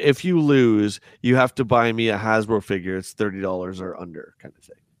say it's like, if you lose, you have to buy me a Hasbro figure. It's $30 or under, kind of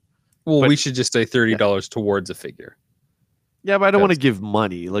thing. Well, we should just say $30 towards a figure. Yeah, but I don't want to give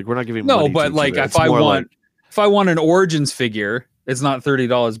money. Like, we're not giving money. No, but like if I want an Origins figure, it's not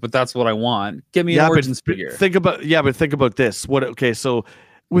 $30, but that's what I want. Give me an Origins figure. Think about this. So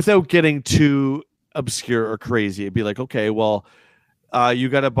without getting too obscure or crazy, it'd be like, okay, well, you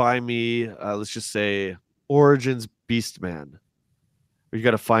got to buy me, let's just say, Origins Beastman. Or you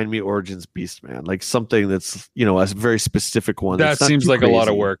got to find me Origins Beastman, like something that's, a very specific one. That seems like crazy. A lot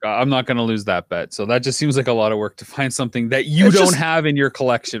of work. I'm not going to lose that bet. So that just seems like a lot of work to find something that you don't have in your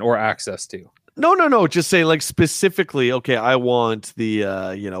collection or access to. No. Just say like specifically, okay, I want the,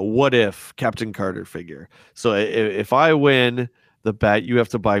 what if Captain Carter figure. So if I win the bet, you have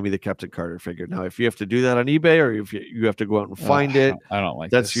to buy me the Captain Carter figure. Now, if you have to do that on eBay, or if you have to go out and find it, I don't like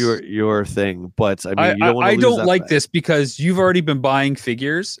that's this. your thing. But I mean, you don't want to I lose don't that like bet. this because you've already been buying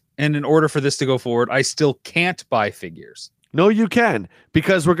figures, and in order for this to go forward, I still can't buy figures. No, you can,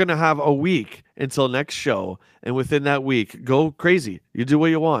 because we're gonna have a week until next show, and within that week, go crazy. You do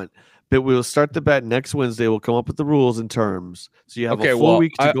what you want. But we'll start the bet next Wednesday. We'll come up with the rules and terms. So you have a full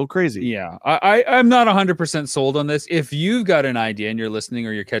week to go crazy. Yeah. I'm not 100% sold on this. If you've got an idea and you're listening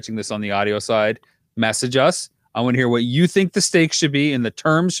or you're catching this on the audio side, message us. I want to hear what you think the stakes should be and the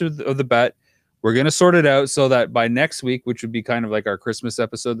terms of the bet. We're going to sort it out so that by next week, which would be kind of like our Christmas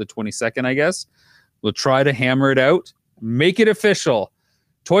episode, the 22nd, I guess, we'll try to hammer it out, make it official.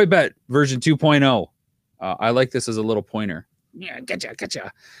 Toy Bet version 2.0. I like this as a little pointer. Yeah, gotcha.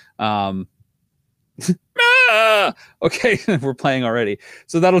 Okay, we're playing already.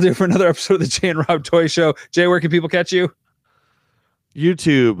 So that'll do it for another episode of the Jay and Rob Toy Show. Jay, where can people catch you?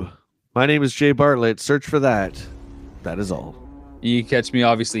 YouTube. My name is Jay Bartlett. Search for that. That is all. You can catch me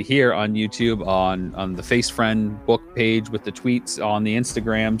obviously here on YouTube, on the Face Friend book page with the tweets, on the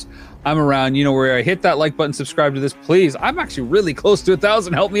Instagrams. I'm around, you know, where I hit that like button, subscribe to this, please. I'm actually really close to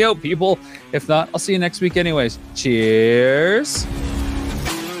 1,000. Help me out, people. If not, I'll see you next week anyways. Cheers.